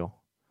burial,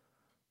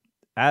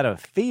 out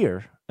of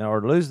fear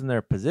or losing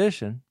their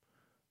position,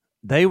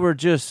 they were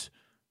just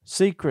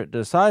secret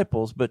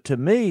disciples. But to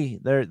me,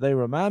 they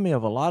remind me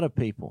of a lot of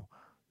people.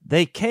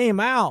 They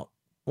came out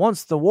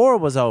once the war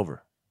was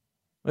over.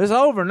 It's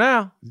over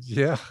now.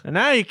 Yeah. And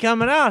now you're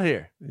coming out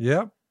here.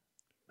 Yep.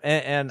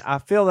 And I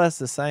feel that's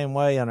the same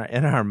way in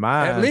our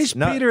minds. At least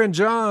Peter and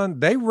John,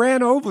 they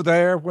ran over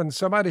there when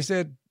somebody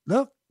said,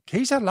 look,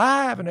 he's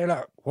alive. And they're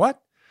like,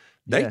 what?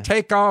 They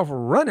take off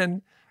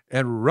running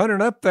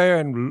up there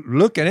and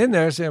looking in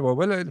there saying,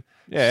 well, it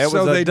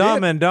was a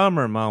Dumb and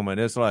Dumber moment.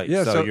 It's like,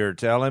 so you're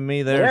telling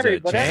me there's a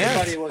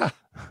chance?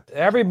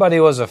 Everybody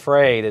was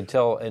afraid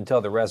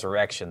until the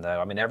resurrection, though.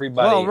 I mean,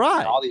 everybody. Well,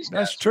 right. All these guys,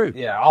 That's true.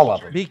 Yeah, all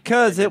of them.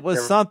 Because it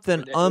was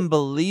something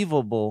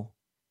unbelievable.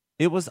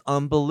 It was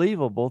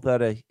unbelievable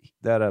that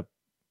a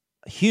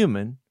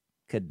human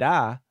could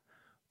die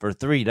for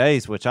 3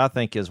 days, which I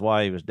think is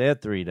why he was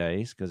dead 3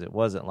 days, because it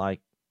wasn't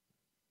like,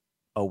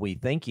 oh, we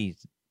think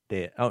he's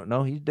dead. Oh,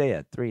 no, he's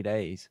dead 3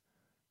 days.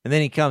 And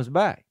then he comes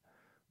back.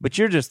 But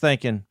you're just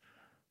thinking,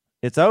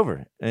 it's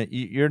over.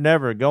 You're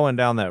never going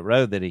down that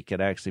road that he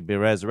could actually be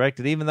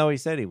resurrected, even though he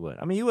said he would.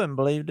 I mean, you wouldn't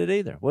believe it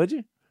either, would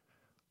you?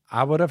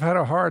 I would have had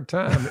a hard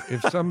time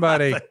if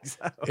somebody,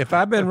 if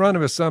I've been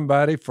running with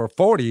somebody for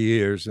 40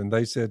 years and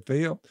they said,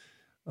 Phil,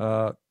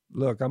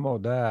 look, I'm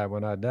going to die.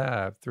 When I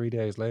die, 3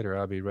 days later,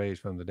 I'll be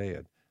raised from the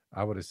dead.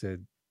 I would have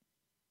said,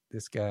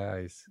 this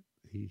guy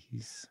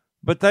he's.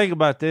 But think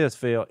about this,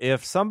 Phil.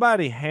 If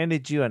somebody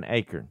handed you an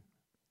acorn,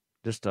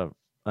 just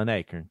an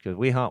acorn, because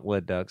we hunt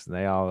wood ducks and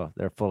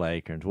they're full of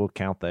acorns. We'll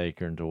count the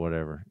acorns or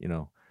whatever,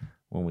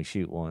 when we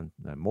shoot one.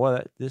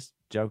 Boy, this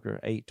joker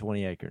ate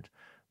 20 acorns.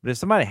 But if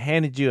somebody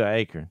handed you an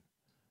acorn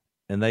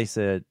and they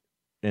said,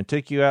 and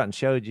took you out and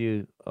showed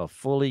you a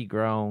fully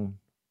grown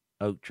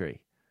oak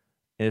tree,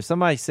 and if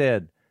somebody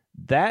said,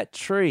 that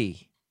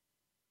tree,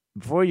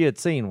 before you had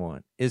seen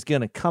one, is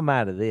going to come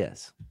out of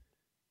this,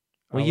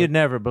 well, you'd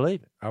never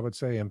believe it. I would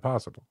say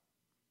impossible.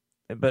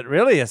 But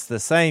really, it's the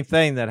same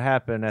thing that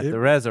happened at the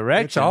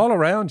resurrection. It's all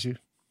around you.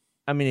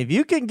 I mean, if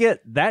you can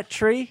get that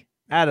tree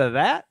out of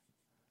that,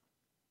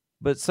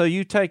 but so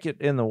you take it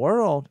in the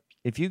world,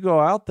 if you go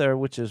out there,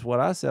 which is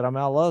what I said, I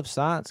love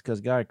science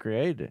because God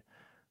created it.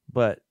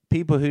 But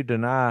people who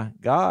deny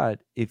God,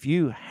 if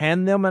you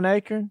hand them an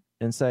acorn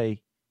and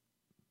say,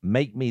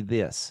 make me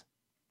this.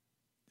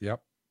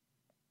 Yep.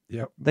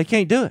 They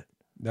can't do it.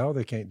 No,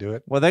 they can't do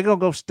it. Well, they're going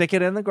to go stick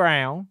it in the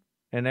ground.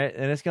 And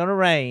it's going to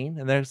rain,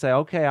 and they'll say,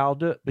 "Okay, I'll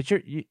do it." But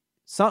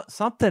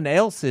something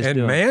else is doing.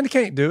 And man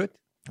can't do it.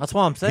 That's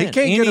what I'm saying. He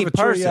can't get a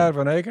tree out of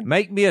an acorn.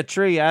 Make me a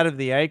tree out of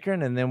the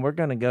acorn, and then we're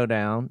going to go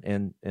down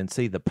and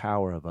see the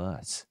power of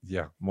us.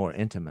 Yeah, more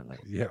intimately.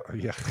 Yeah.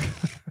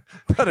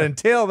 But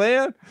until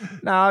then,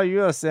 no,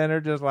 you're a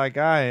sinner just like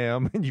I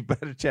am, and you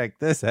better check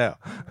this out.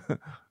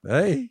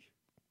 Hey,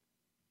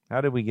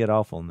 how did we get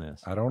off on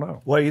this? I don't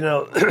know.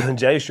 Well,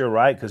 Jase, you're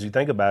right, because you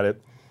think about it,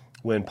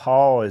 when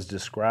Paul is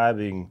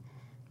describing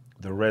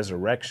the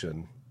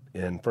resurrection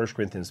in 1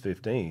 Corinthians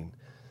 15,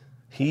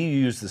 he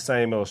used the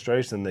same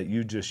illustration that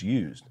you just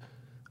used.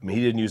 I mean,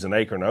 he didn't use an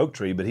acorn oak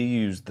tree, but he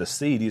used the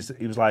seed.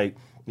 He was like,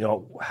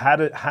 how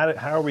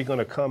are we going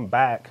to come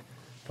back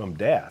from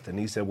death? And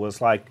he said, well, it's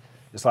like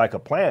a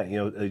plant.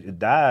 It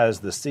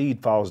dies, the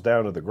seed falls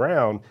down to the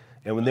ground,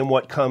 and then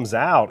what comes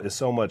out is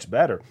so much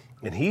better.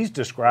 And he's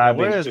describing.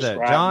 Where is that,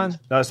 John?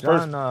 No,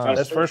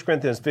 that's 1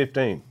 Corinthians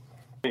 15.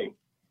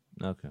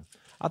 Okay.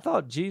 I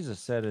thought Jesus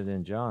said it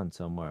in John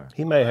somewhere.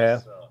 He may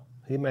have.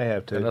 He may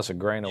have too. And that's a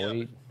grain of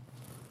wheat.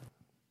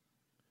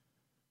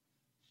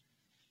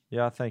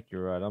 Yeah, I think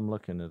you're right. I'm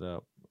looking it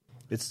up.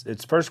 It's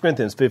 1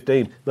 Corinthians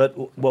 15. But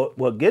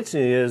what gets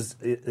me is,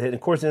 and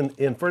of course, in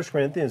 1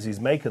 Corinthians, he's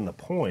making the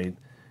point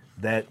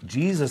that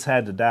Jesus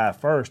had to die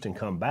first and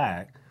come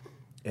back,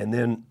 and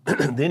then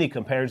then he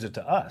compares it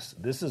to us.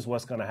 This is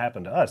what's going to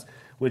happen to us,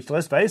 which,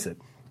 let's face it,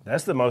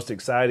 that's the most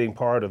exciting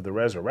part of the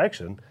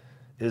resurrection,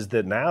 is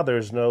that now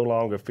there's no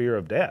longer fear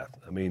of death.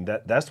 I mean,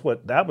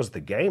 that was the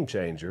game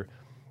changer.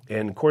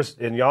 And of course,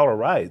 and y'all are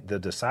right, the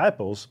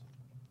disciples,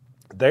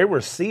 they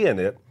were seeing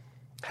it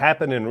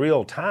happen in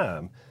real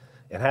time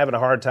and having a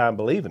hard time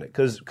believing it.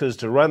 Because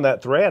to run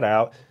that thread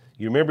out,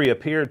 you remember he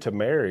appeared to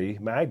Mary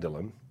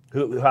Magdalene,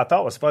 who I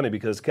thought was funny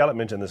because Kellett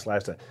mentioned this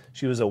last time.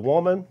 She was a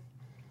woman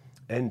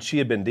and she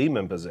had been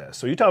demon possessed.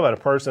 So you talk about a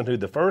person who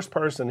the first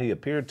person he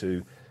appeared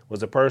to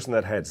was a person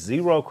that had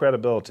zero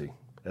credibility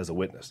as a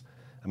witness.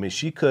 I mean,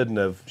 she couldn't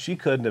have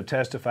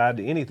testified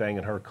to anything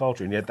in her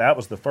culture, and yet that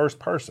was the first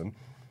person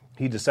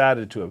he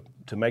decided to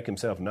make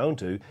himself known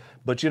to.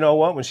 But you know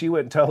what? When she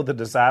went and told the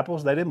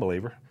disciples, they didn't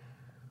believe her.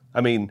 I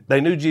mean,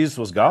 they knew Jesus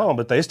was gone,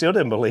 but they still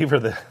didn't believe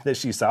her that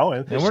she saw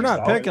him. And we're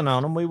not picking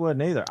on them. We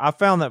wouldn't either. I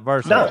found that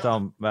verse I was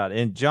talking about.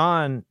 In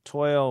John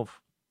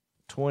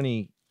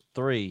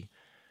 12:23,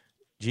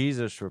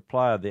 Jesus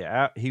replied,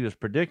 he was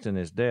predicting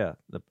his death.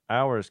 The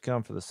hour has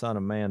come for the Son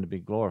of Man to be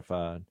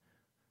glorified.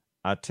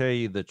 I tell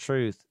you the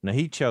truth. Now,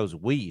 he chose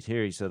wheat.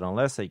 Here he said,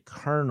 unless a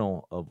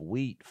kernel of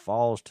wheat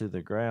falls to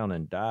the ground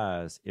and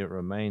dies, it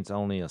remains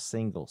only a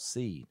single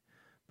seed.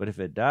 But if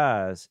it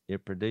dies,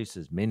 it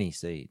produces many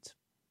seeds.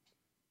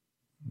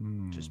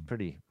 Just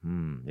pretty,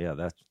 yeah,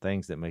 that's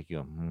things that make you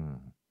go,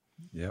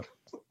 Yep.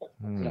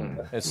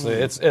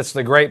 It's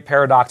the great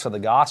paradox of the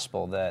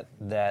gospel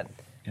that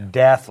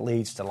death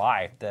leads to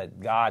life, that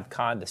God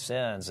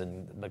condescends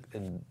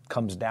and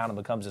comes down and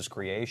becomes his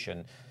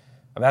creation.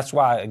 And that's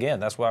why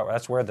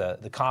where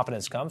the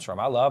confidence comes from.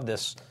 I love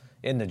this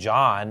in the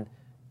John,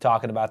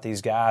 talking about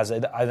these guys.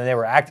 They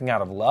were acting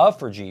out of love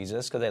for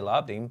Jesus because they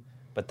loved him,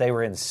 but they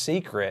were in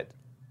secret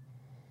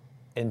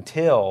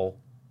until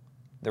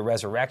the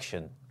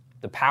resurrection.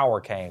 The power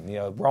came.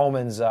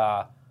 Romans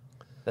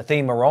the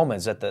theme of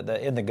Romans, that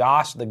in the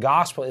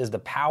gospel is the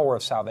power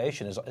of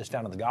salvation is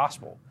found in the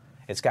gospel.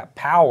 It's got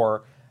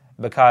power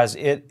because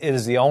it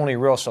is the only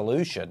real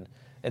solution,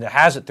 and it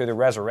has it through the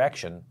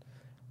resurrection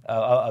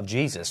of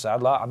Jesus.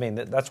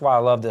 That's why I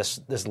love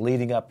this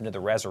leading up into the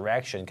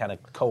resurrection, kind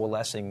of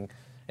coalescing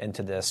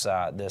into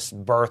this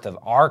birth of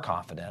our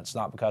confidence,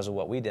 not because of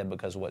what we did,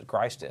 because of what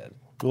Christ did.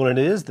 Well, it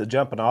is the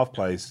jumping off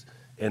place,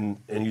 and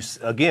you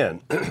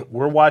again,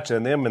 we're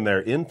watching them in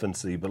their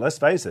infancy, but let's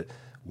face it,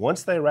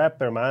 once they wrap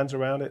their minds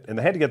around it, and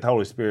they had to get the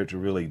Holy Spirit to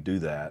really do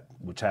that,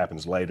 which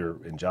happens later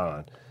in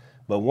John,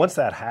 but once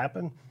that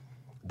happened,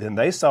 then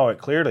they saw it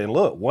clearly. And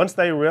look, once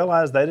they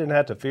realized they didn't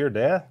have to fear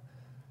death,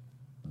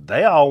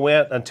 they all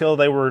went until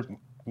they were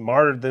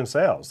martyred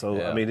themselves. So,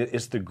 yeah.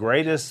 It's the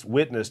greatest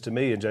witness to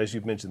me, and Jase,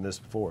 you've mentioned this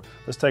before.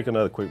 Let's take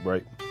another quick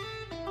break.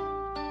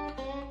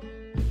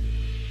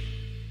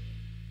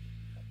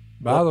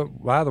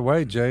 By the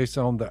way, Jase,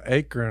 on the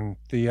acorn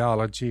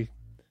theology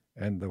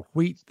and the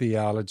wheat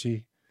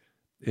theology,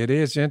 it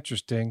is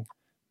interesting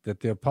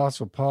that the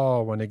Apostle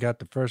Paul, when he got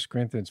to 1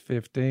 Corinthians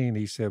 15,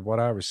 he said, what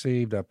I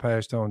received, I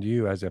passed on to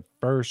you as of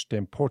first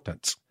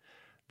importance,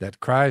 that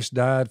Christ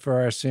died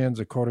for our sins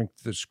according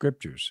to the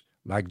Scriptures,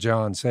 like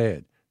John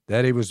said,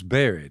 that he was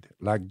buried,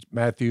 like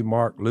Matthew,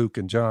 Mark, Luke,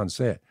 and John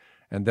said,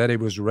 and that he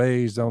was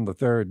raised on the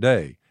third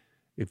day.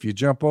 If you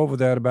jump over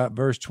that about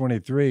verse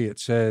 23, it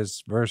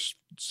says, verse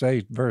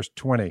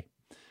 20,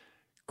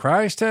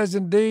 Christ has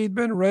indeed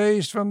been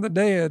raised from the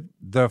dead,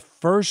 the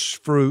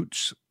first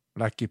fruits,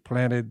 like he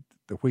planted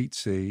the wheat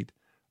seed,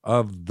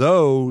 of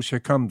those shall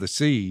come the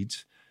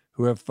seeds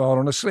who have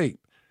fallen asleep.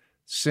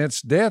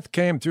 Since death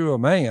came through a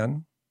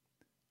man,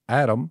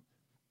 Adam,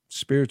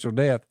 spiritual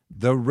death,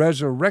 the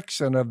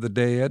resurrection of the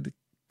dead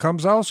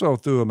comes also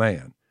through a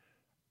man.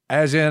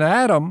 As in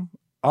Adam,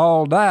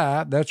 all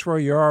die, that's where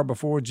you are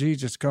before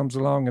Jesus comes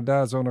along and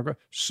dies on the cross.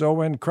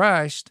 So in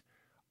Christ,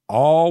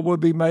 all will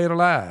be made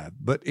alive,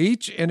 but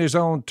each in his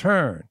own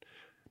turn.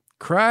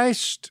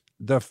 Christ,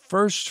 the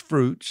first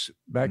fruits,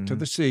 back to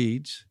the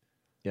seeds.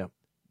 Yep.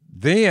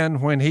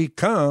 Then when he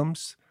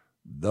comes,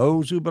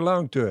 those who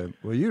belong to him.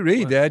 Well, you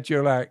read that,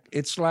 you're like,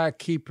 it's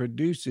like he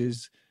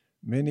produces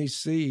many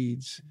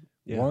seeds,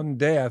 one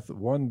death,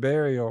 one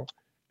burial,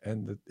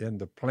 and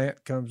the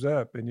plant comes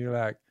up, and you're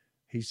like,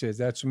 he says,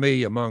 that's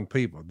me among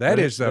people. That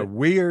is a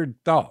weird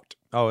thought.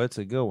 Oh, it's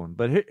a good one.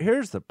 But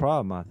here's the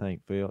problem, I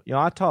think, Phil.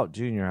 I taught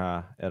junior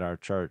high at our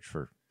church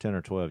for 10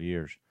 or 12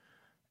 years,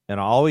 and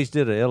I always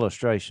did an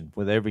illustration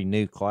with every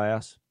new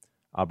class.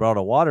 I brought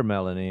a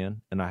watermelon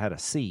in, and I had a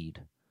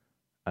seed.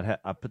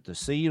 I put the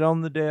seed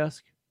on the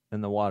desk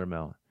and the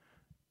watermelon.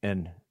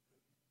 And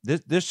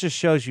this just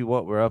shows you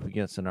what we're up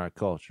against in our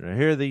culture.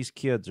 And here these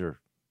kids are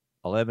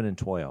 11 and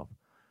 12.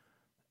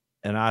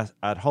 And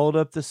I'd hold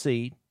up the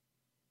seed,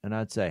 and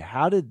I'd say,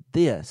 how did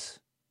this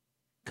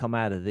come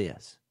out of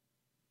this?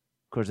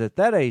 Because at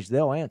that age,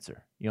 they'll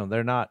answer.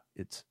 They're not,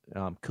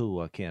 I'm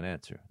cool, I can't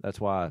answer. That's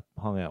why I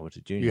hung out with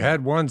the junior. You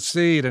had one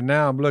seed, and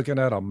now I'm looking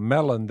at a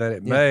melon that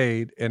it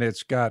made, and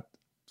it's got,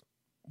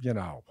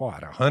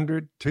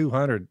 100,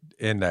 200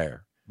 in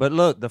there. But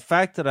look, the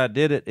fact that I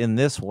did it in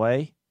this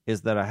way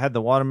is that I had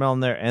the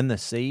watermelon there and the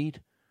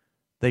seed.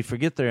 They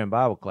forget they're in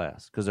Bible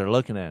class because they're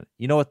looking at it.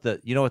 You know what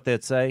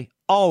they'd say?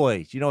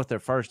 Always. You know what their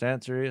first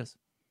answer is?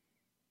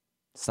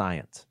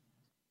 Science.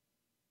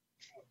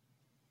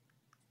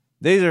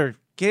 These are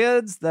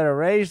kids that are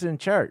raised in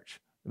church,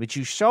 but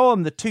you show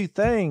them the two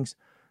things.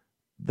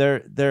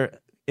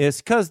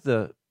 It's because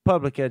the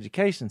public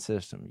education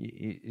system.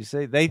 You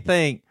see, they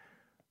think,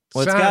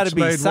 well, it's got to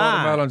be science.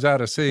 Watermelons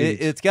out of seeds.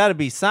 It's got to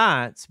be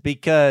science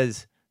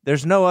because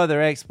there's no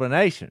other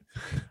explanation.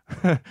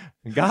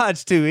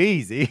 God's too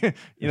easy.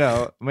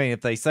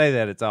 If they say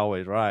that, it's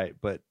always right.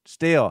 But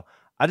still,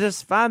 I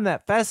just find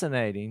that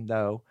fascinating,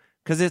 though,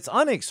 because it's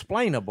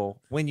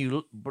unexplainable when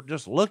you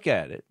just look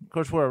at it. Of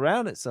course, we're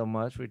around it so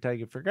much, we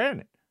take it for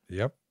granted.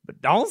 Yep.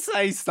 But don't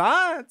say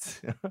science.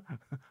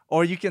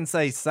 Or you can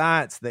say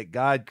science that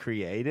God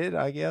created,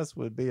 I guess,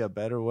 would be a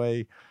better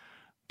way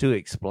to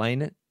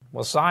explain it.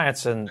 Well,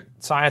 science and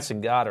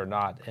God are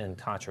not in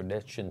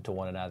contradiction to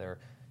one another.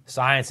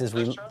 Science is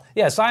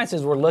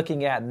we're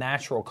looking at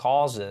natural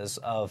causes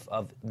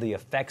of the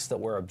effects that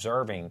we're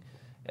observing,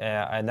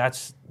 and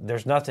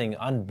there's nothing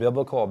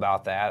unbiblical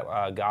about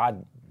that.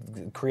 God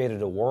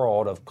created a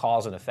world of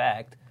cause and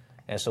effect,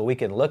 and so we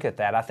can look at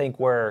that. I think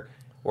where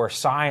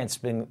science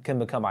can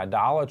become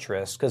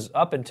idolatrous, because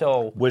up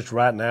until... Which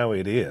right now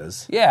it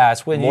is. Yeah,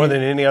 it's when more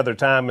than any other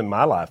time in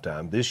my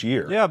lifetime, this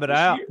year. Yeah,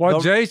 but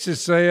what Jase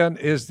is saying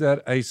is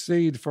that a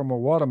seed from a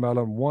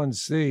watermelon, one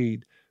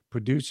seed,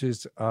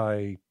 produces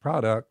a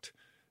product,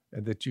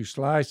 and that you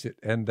slice it,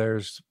 and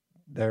there's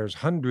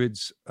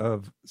hundreds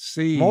of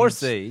seeds.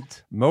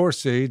 More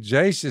seeds.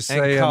 Jase is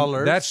saying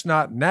colors. That's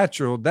not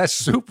natural. That's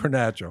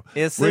supernatural.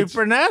 It's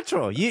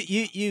supernatural.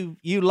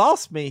 You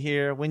lost me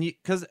here and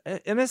it's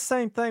the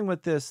same thing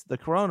with the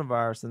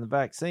coronavirus and the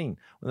vaccine.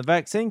 When the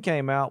vaccine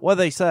came out, what do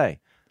they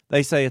say?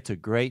 They say it's a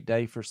great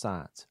day for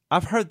science.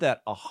 I've heard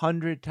that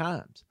 100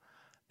 times.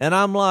 And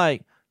I'm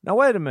like, Now,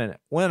 wait a minute.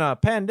 When a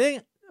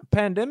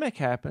pandemic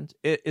happens,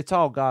 it's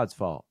all God's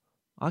fault.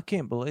 I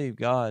can't believe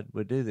God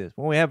would do this.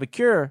 When we have a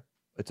cure,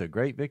 it's a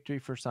great victory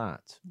for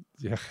science.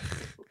 Yeah.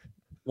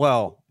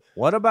 Well,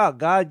 what about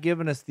God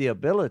giving us the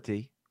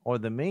ability or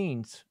the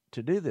means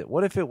to do that?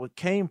 What if it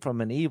came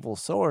from an evil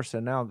source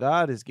and now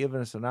God has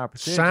given us an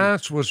opportunity?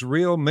 Science was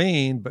real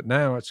mean, but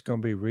now it's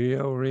going to be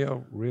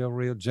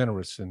real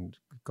generous and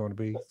going to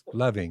be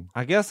loving.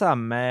 I guess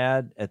I'm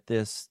mad at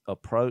this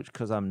approach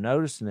because I'm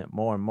noticing it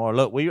more and more.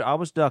 Look, I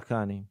was duck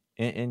hunting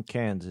in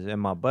Kansas, and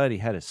my buddy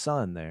had his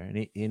son there,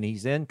 and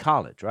he's in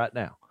college right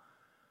now.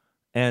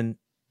 And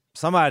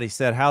somebody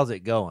said, "How's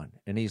it going?"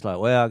 And he's like,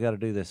 "Well, I got to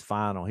do this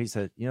final." He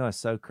said, "It's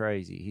so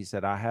crazy." He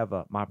said, "I have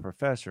my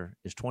professor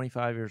is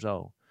 25 years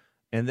old,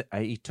 and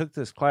he took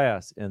this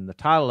class, and the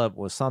title of it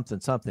was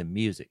something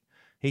music."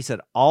 He said,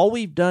 "All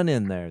we've done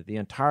in there, the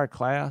entire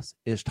class,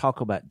 is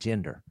talk about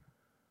gender."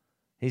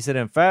 He said,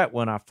 "In fact,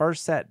 when I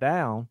first sat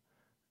down,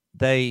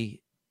 they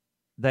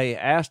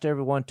asked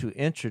everyone to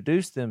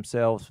introduce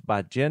themselves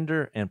by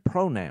gender and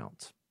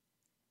pronouns."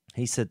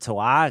 He said, "So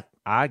I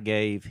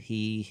gave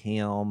he,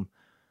 him,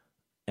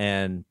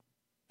 and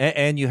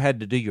you had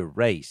to do your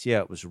race."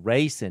 Yeah, it was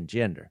race and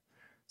gender.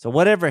 So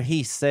whatever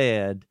he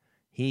said,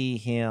 he,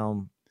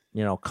 him,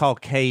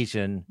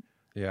 Caucasian,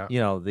 Yeah.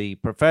 The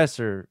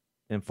professor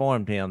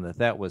informed him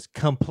that was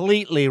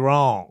completely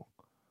wrong.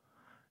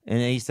 And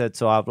he said,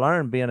 "So I've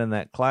learned being in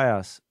that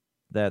class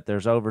that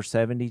there's over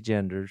 70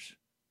 genders."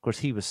 Of course,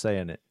 he was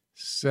saying it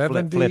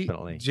 70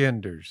 flippantly.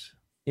 genders.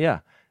 Yeah.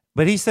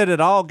 But he said it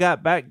all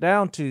got back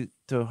down to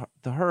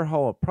her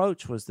whole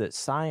approach was that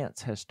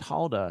science has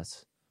taught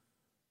us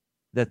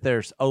that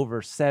there's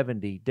over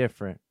 70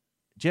 different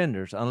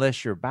genders,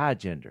 unless you're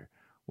bigender,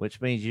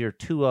 which means you're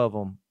two of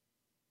them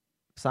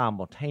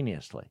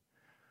simultaneously.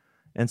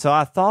 And so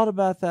I thought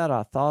about that.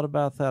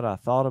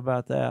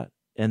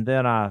 And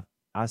then I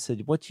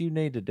said, "What you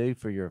need to do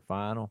for your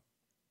final?"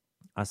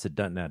 I said,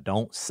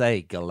 don't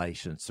say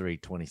Galatians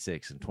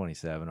 3:26 and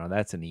 27, or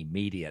that's an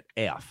immediate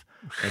F.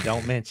 And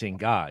don't mention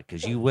God,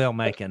 because you will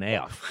make an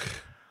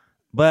F.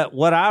 But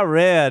what I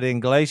read in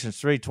Galatians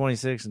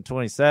 3:26 and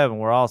 27,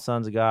 we're all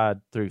sons of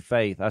God through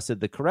faith. I said,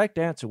 the correct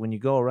answer when you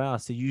go around, I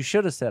said, you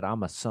should have said,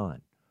 "I'm a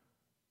son."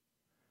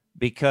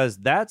 Because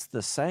that's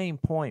the same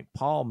point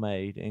Paul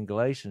made in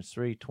Galatians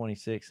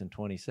 3:26 and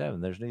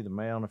 27. There's neither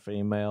male nor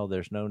female.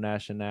 There's no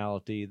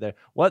nationality there.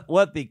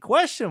 What the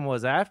question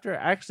was after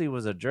actually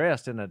was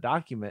addressed in a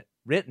document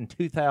written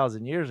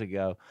 2,000 years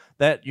ago,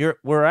 that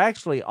we're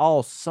actually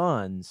all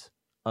sons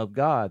of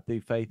God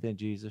through faith in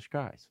Jesus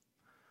Christ.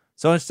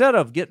 So instead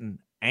of getting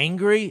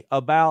angry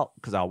about,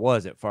 because I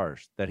was at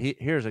first, that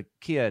here's a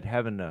kid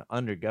having to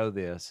undergo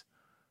this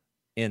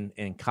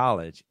in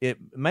college, it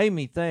made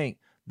me think,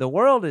 the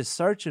world is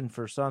searching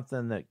for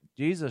something that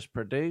Jesus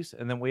produced,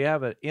 and then we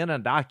have it in a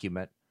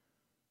document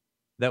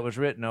that was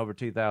written over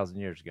 2,000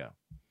 years ago.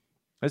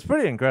 It's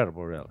pretty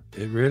incredible, really.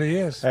 It really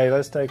is. Hey,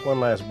 let's take one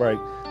last break.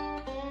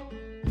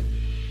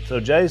 So,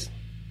 Jase,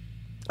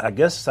 I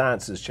guess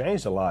science has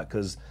changed a lot,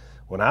 because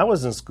when I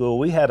was in school,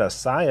 we had a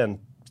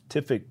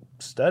scientific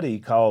study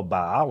called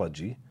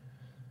biology,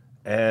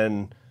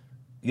 and,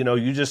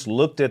 you just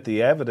looked at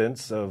the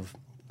evidence of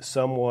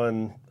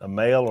someone, a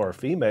male or a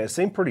female.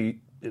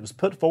 It was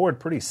put forward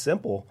pretty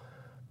simple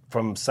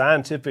from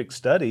scientific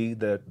study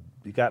that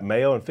you got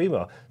male and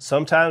female.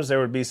 Sometimes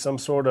there would be some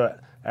sort of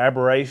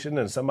aberration,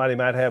 and somebody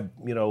might have,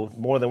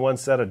 more than one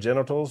set of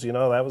genitals.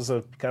 That was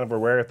a kind of a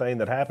rare thing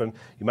that happened.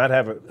 You might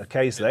have a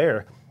case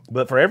there.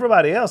 But for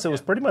everybody else, it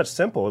was pretty much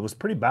simple. It was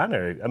pretty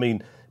binary. I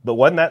mean, but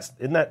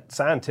isn't that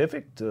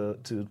scientific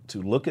to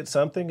look at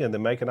something and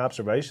then make an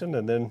observation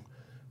and then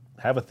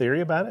have a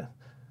theory about it?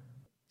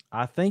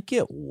 I think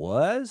it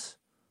was.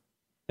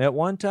 At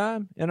one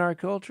time in our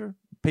culture,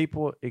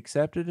 people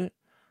accepted it.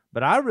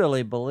 But I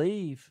really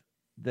believe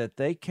that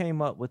they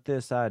came up with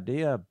this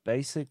idea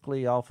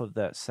basically off of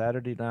that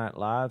Saturday Night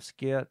Live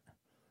skit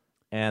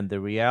and the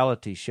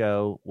reality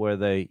show where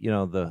they,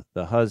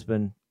 the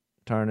husband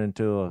turned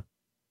into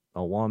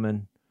a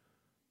woman.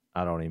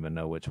 I don't even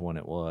know which one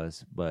it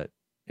was, but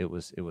it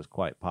was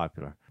quite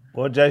popular.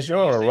 Well, Jase, you're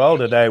on a roll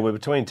today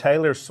between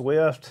Taylor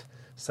Swift,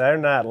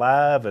 Saturday Night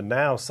Live, and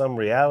now some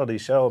reality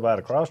show about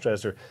a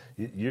crossdresser.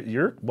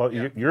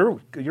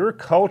 Your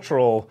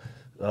cultural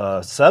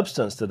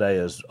substance today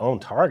is on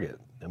target.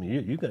 I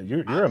mean,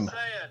 you're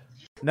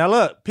Now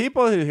look,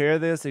 people who hear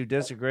this who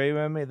disagree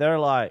with me, they're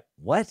like,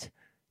 "What?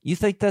 You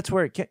think that's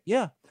where it came?"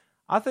 Yeah,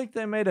 I think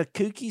they made a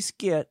kooky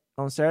skit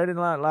on Saturday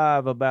Night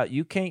Live about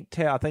you can't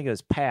tell. I think it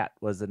was Pat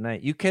was the name.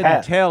 You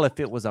couldn't tell if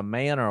it was a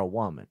man or a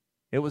woman.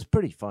 It was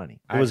pretty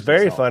funny. It was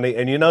very funny,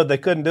 and they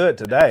couldn't do it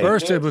today.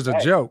 First, it was a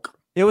joke.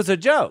 It was a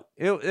joke.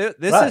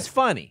 This is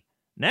funny.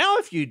 Now,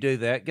 if you do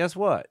that, guess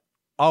what?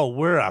 Oh,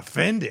 we're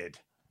offended.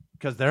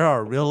 Because there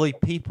are really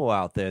people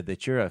out there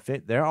that you're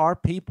offended. There are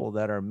people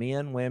that are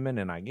men, women,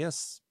 and I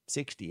guess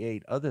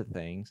 68 other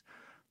things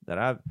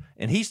that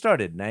and he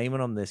started naming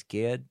them, this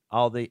kid.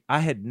 I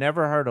had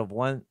never heard of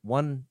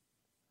one.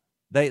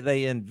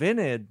 They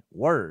invented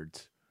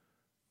words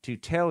to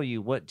tell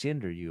you what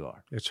gender you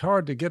are. It's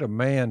hard to get a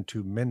man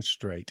to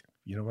menstruate.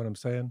 You know what I'm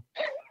saying?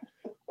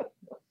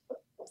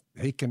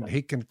 He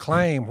can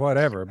claim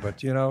whatever, but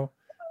the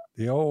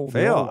old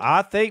Phil,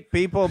 I think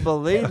people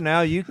believe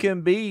now you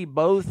can be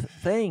both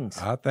things.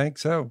 I think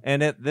so.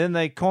 And then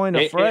they coin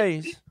a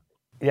phrase.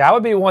 Yeah, I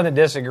would be one that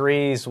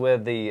disagrees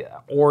with the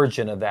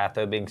origin of that,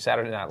 though, being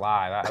Saturday Night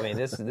Live. I mean,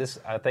 this.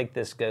 I think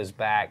this goes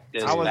back.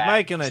 I was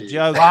making a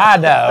joke. Well, I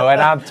know,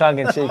 and I'm tongue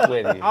in cheek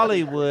with you.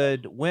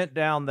 Hollywood went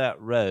down that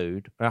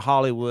road, or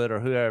Hollywood or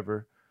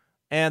whoever,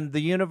 and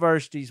the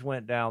universities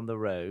went down the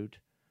road,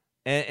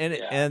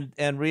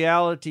 and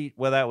reality.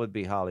 Well, that would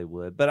be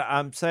Hollywood, but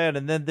I'm saying,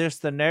 and then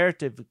the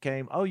narrative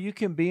came. Oh, you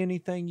can be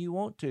anything you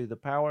want to. The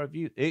power of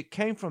you. It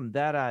came from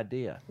that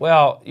idea.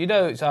 Well,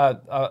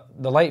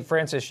 the late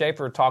Francis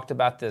Schaeffer talked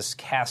about this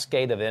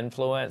cascade of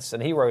influence,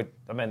 and he wrote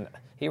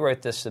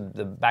this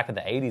back in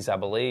the 80s, I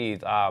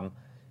believe.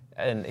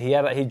 And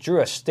he drew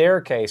a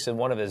staircase in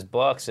one of his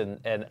books, and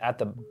at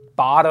the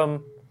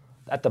bottom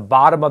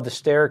of the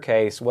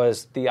staircase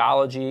was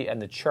theology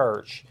and the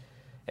church.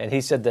 And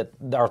he said that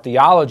our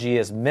theology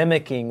is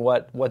mimicking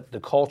what the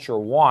culture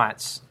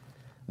wants.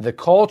 The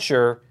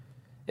culture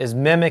is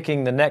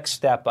mimicking the next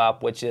step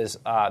up, which is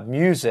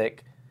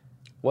music,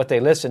 what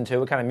they listen to,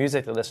 what kind of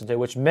music they listen to,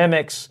 which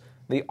mimics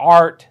the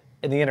art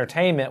and the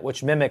entertainment,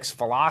 which mimics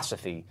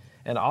philosophy.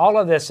 And all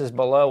of this is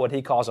below what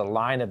he calls a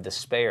line of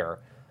despair.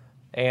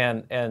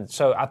 And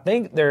so I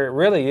think there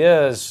really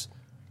is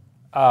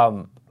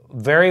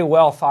very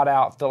well thought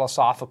out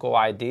philosophical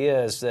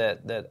ideas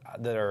that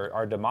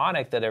are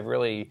demonic that have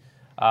really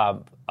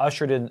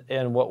ushered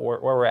in where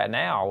we're at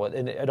now.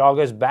 And it all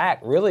goes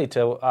back really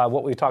to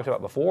what we talked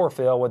about before,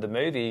 Phil, with the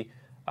movie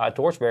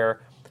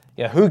Torchbearer.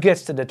 Who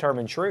gets to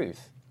determine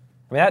truth?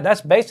 I mean,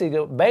 that's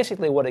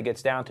basically what it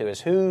gets down to, is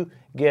who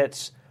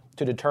gets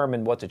to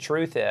determine what the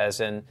truth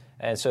is. And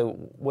so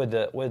with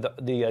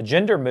the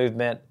gender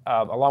movement,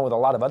 along with a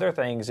lot of other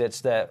things,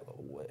 it's that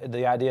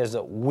the idea is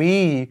that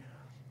we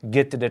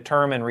get to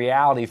determine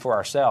reality for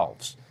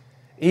ourselves.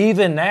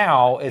 Even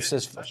now, it's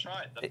this. That's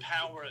right. The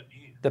power of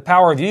you. The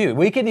power of you.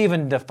 We can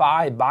even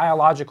defy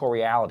biological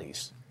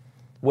realities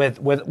with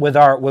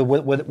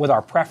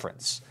our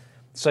preference.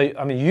 So,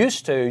 I mean,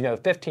 used to,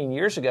 15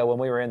 years ago when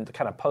we were in the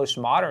kind of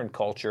postmodern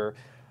culture,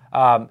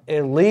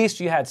 at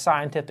least you had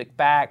scientific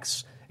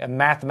facts and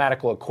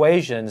mathematical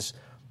equations.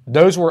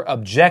 Those were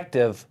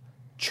objective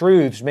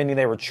truths, meaning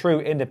they were true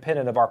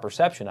independent of our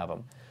perception of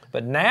them.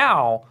 But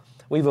now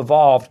we've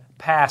evolved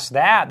past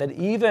that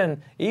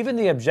even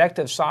the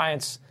objective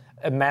science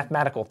and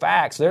mathematical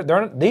facts,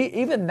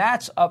 even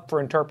that's up for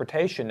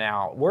interpretation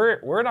now.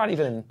 We're not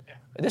even.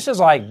 This is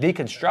like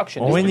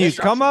deconstruction. Well, when you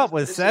come up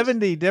with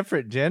 70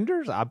 different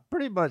genders, I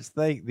pretty much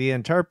think the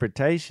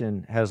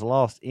interpretation has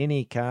lost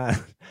any kind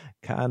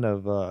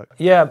of.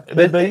 Yeah,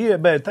 but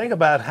think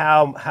about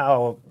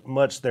how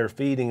much they're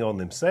feeding on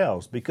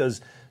themselves,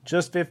 because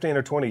just 15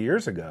 or 20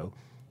 years ago,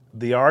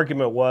 the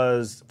argument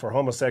was for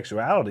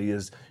homosexuality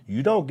is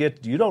you don't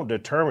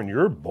determine,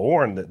 you're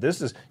born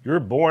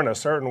a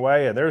certain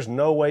way and there's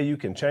no way you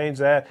can change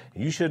that.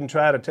 You shouldn't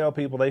try to tell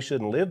people they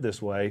shouldn't live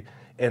this way.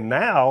 And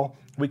now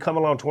we come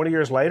along 20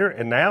 years later,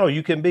 and now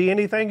you can be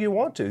anything you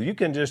want to. You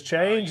can just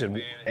change, and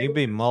you can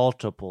be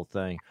multiple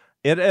things.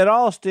 It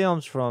all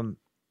stems from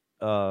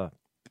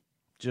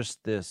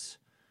just this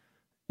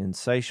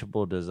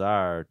insatiable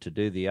desire to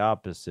do the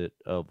opposite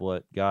of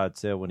what God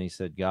said when He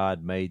said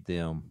God made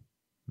them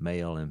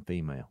male and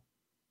female.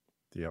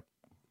 Yep.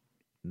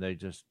 They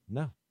just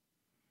no.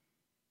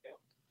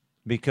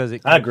 Because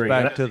it comes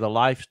back to the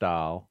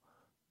lifestyle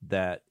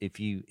that if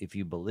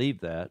you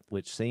believe that,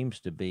 which seems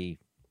to be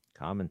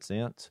common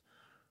sense,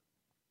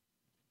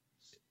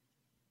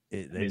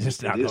 they're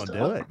just not going to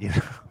do it.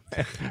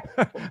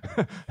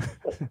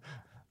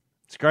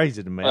 It's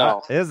crazy to me.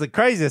 Well, It was the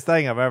craziest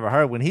thing I've ever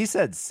heard. When he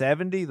said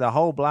 70, the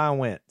whole blind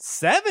went,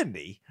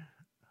 70?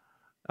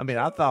 I mean,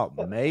 I thought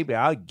maybe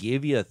I'll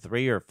give you a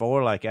 3 or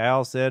 4, like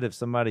Al said, if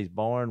somebody's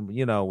born,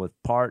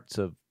 with parts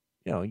of,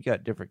 you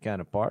got different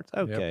kind of parts.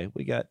 Okay,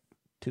 We got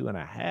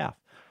 2.5.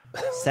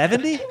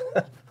 70?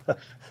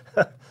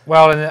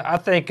 Well, and I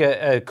think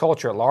a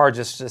culture at large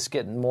is just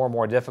getting more and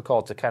more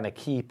difficult to kind of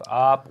keep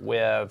up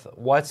with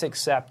what's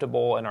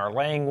acceptable in our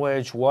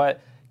language,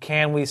 what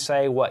can we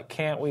say, what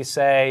can't we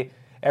say.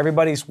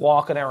 Everybody's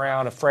walking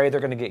around afraid they're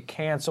going to get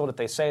canceled if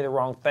they say the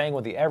wrong thing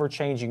with the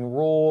ever-changing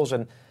rules.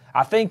 And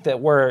I think that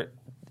where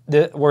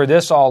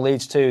this all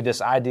leads to,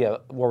 this idea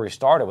where we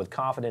started with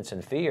confidence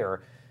and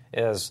fear,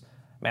 is,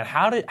 man,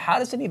 how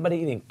does anybody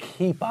even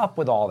keep up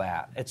with all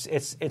that?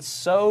 It's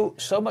so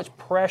much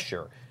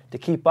pressure to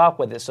keep up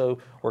with it. So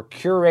we're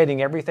curating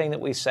everything that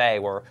we say.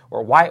 We're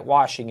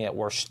whitewashing it.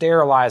 We're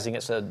sterilizing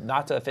it so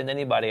not to offend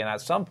anybody. And at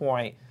some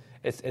point,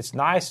 it's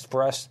nice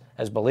for us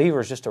as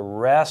believers just to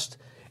rest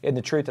in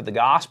the truth of the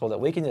gospel, that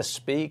we can just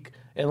speak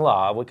in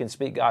love. We can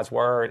speak God's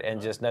word and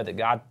just know that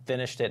God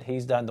finished it.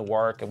 He's done the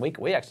work. And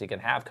we actually can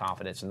have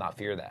confidence and not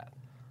fear that.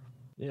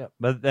 Yeah,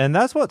 and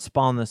that's what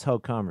spawned this whole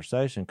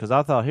conversation, because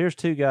I thought, here's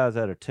two guys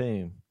at a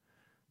tomb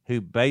who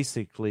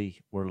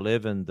basically were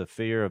living the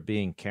fear of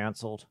being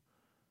canceled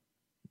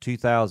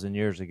 2,000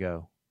 years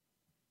ago.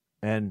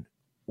 And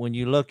when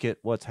you look at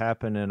what's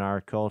happened in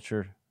our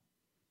culture,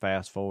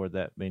 fast forward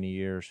that many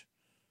years,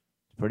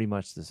 it's pretty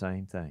much the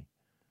same thing.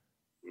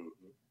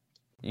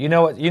 You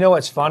know what? You know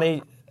what's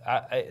funny?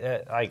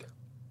 Like,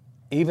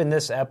 even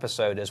this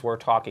episode, as we're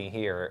talking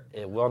here,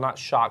 it will not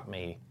shock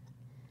me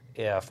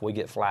if we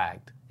get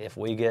flagged, if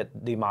we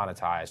get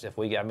demonetized, if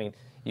we get. I mean,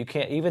 you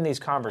can't. Even these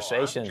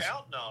conversations. I'm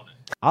counting on it.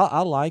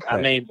 I like that.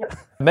 I mean,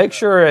 Make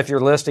sure if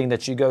you're listening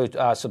that you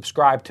go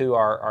subscribe to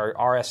our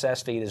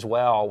RSS feed as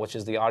well, which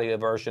is the audio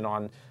version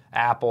on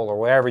Apple or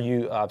wherever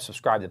you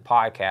subscribe to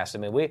podcasts. I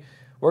mean,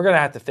 we're going to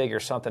have to figure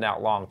something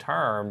out long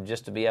term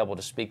just to be able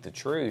to speak the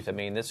truth. I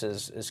mean, this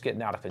is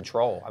getting out of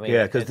control. I mean,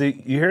 Yeah, because you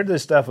hear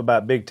this stuff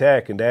about big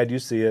tech, and Dad, you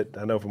see it,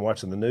 I know from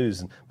watching the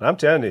news, but I'm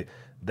telling you,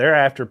 they're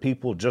after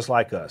people just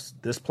like us.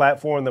 This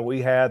platform that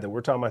we had, that we're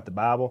talking about the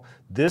Bible,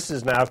 this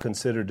is now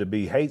considered to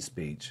be hate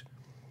speech.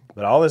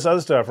 But all this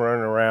other stuff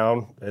running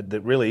around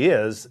that really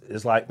is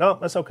like, no,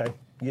 that's okay.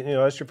 You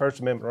know, that's your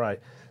First Amendment right.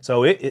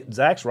 So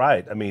Zach's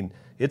right. I mean,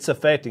 it's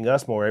affecting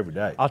us more every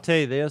day. I'll tell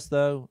you this,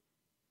 though.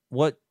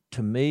 What,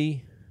 to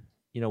me,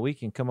 you know, we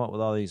can come up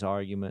with all these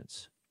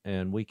arguments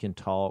and we can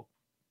talk.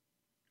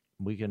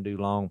 We can do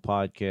long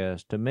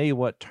podcasts. To me,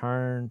 what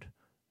turned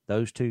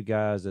those two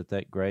guys at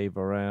that grave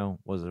around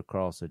was the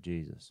cross of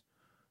Jesus.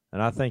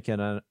 And I think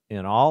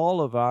in all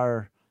of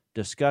our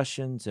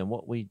discussions and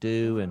what we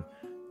do, and,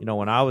 you know,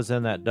 when I was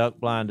in that duck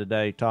blind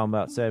today talking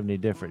about 70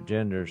 different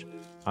genders,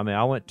 I mean,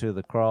 I went to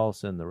the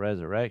cross and the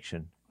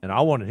resurrection, and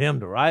I wanted him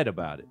to write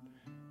about it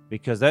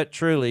because that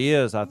truly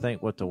is, I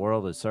think, what the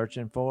world is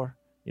searching for.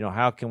 You know,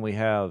 how can we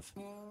have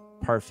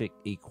perfect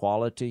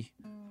equality?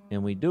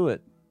 And we do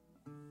it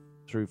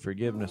through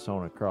forgiveness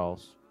on a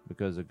cross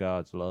because of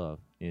God's love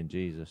in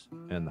Jesus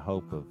and the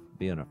hope of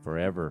being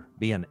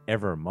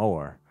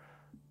evermore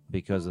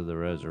because of the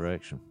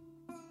resurrection.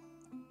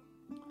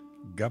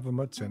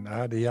 Governments and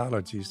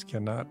ideologies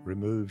cannot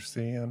remove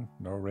sin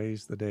nor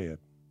raise the dead.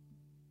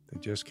 They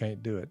just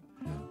can't do it.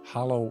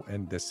 Hollow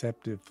and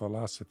deceptive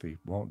philosophy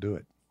won't do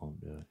it.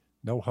 Won't do it.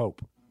 No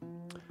hope.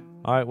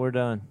 All right, we're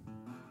done.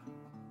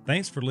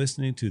 Thanks for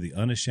listening to the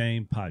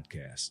Unashamed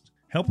Podcast.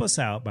 Help us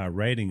out by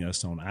rating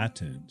us on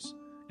iTunes.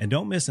 And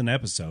don't miss an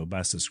episode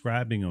by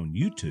subscribing on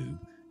YouTube,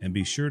 and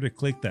be sure to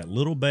click that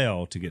little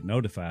bell to get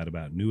notified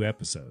about new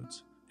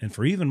episodes. And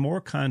for even more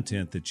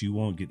content that you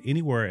won't get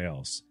anywhere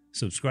else,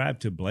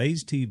 subscribe to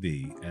Blaze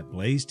TV at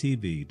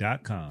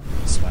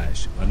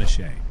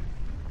blazetv.com/unashamed.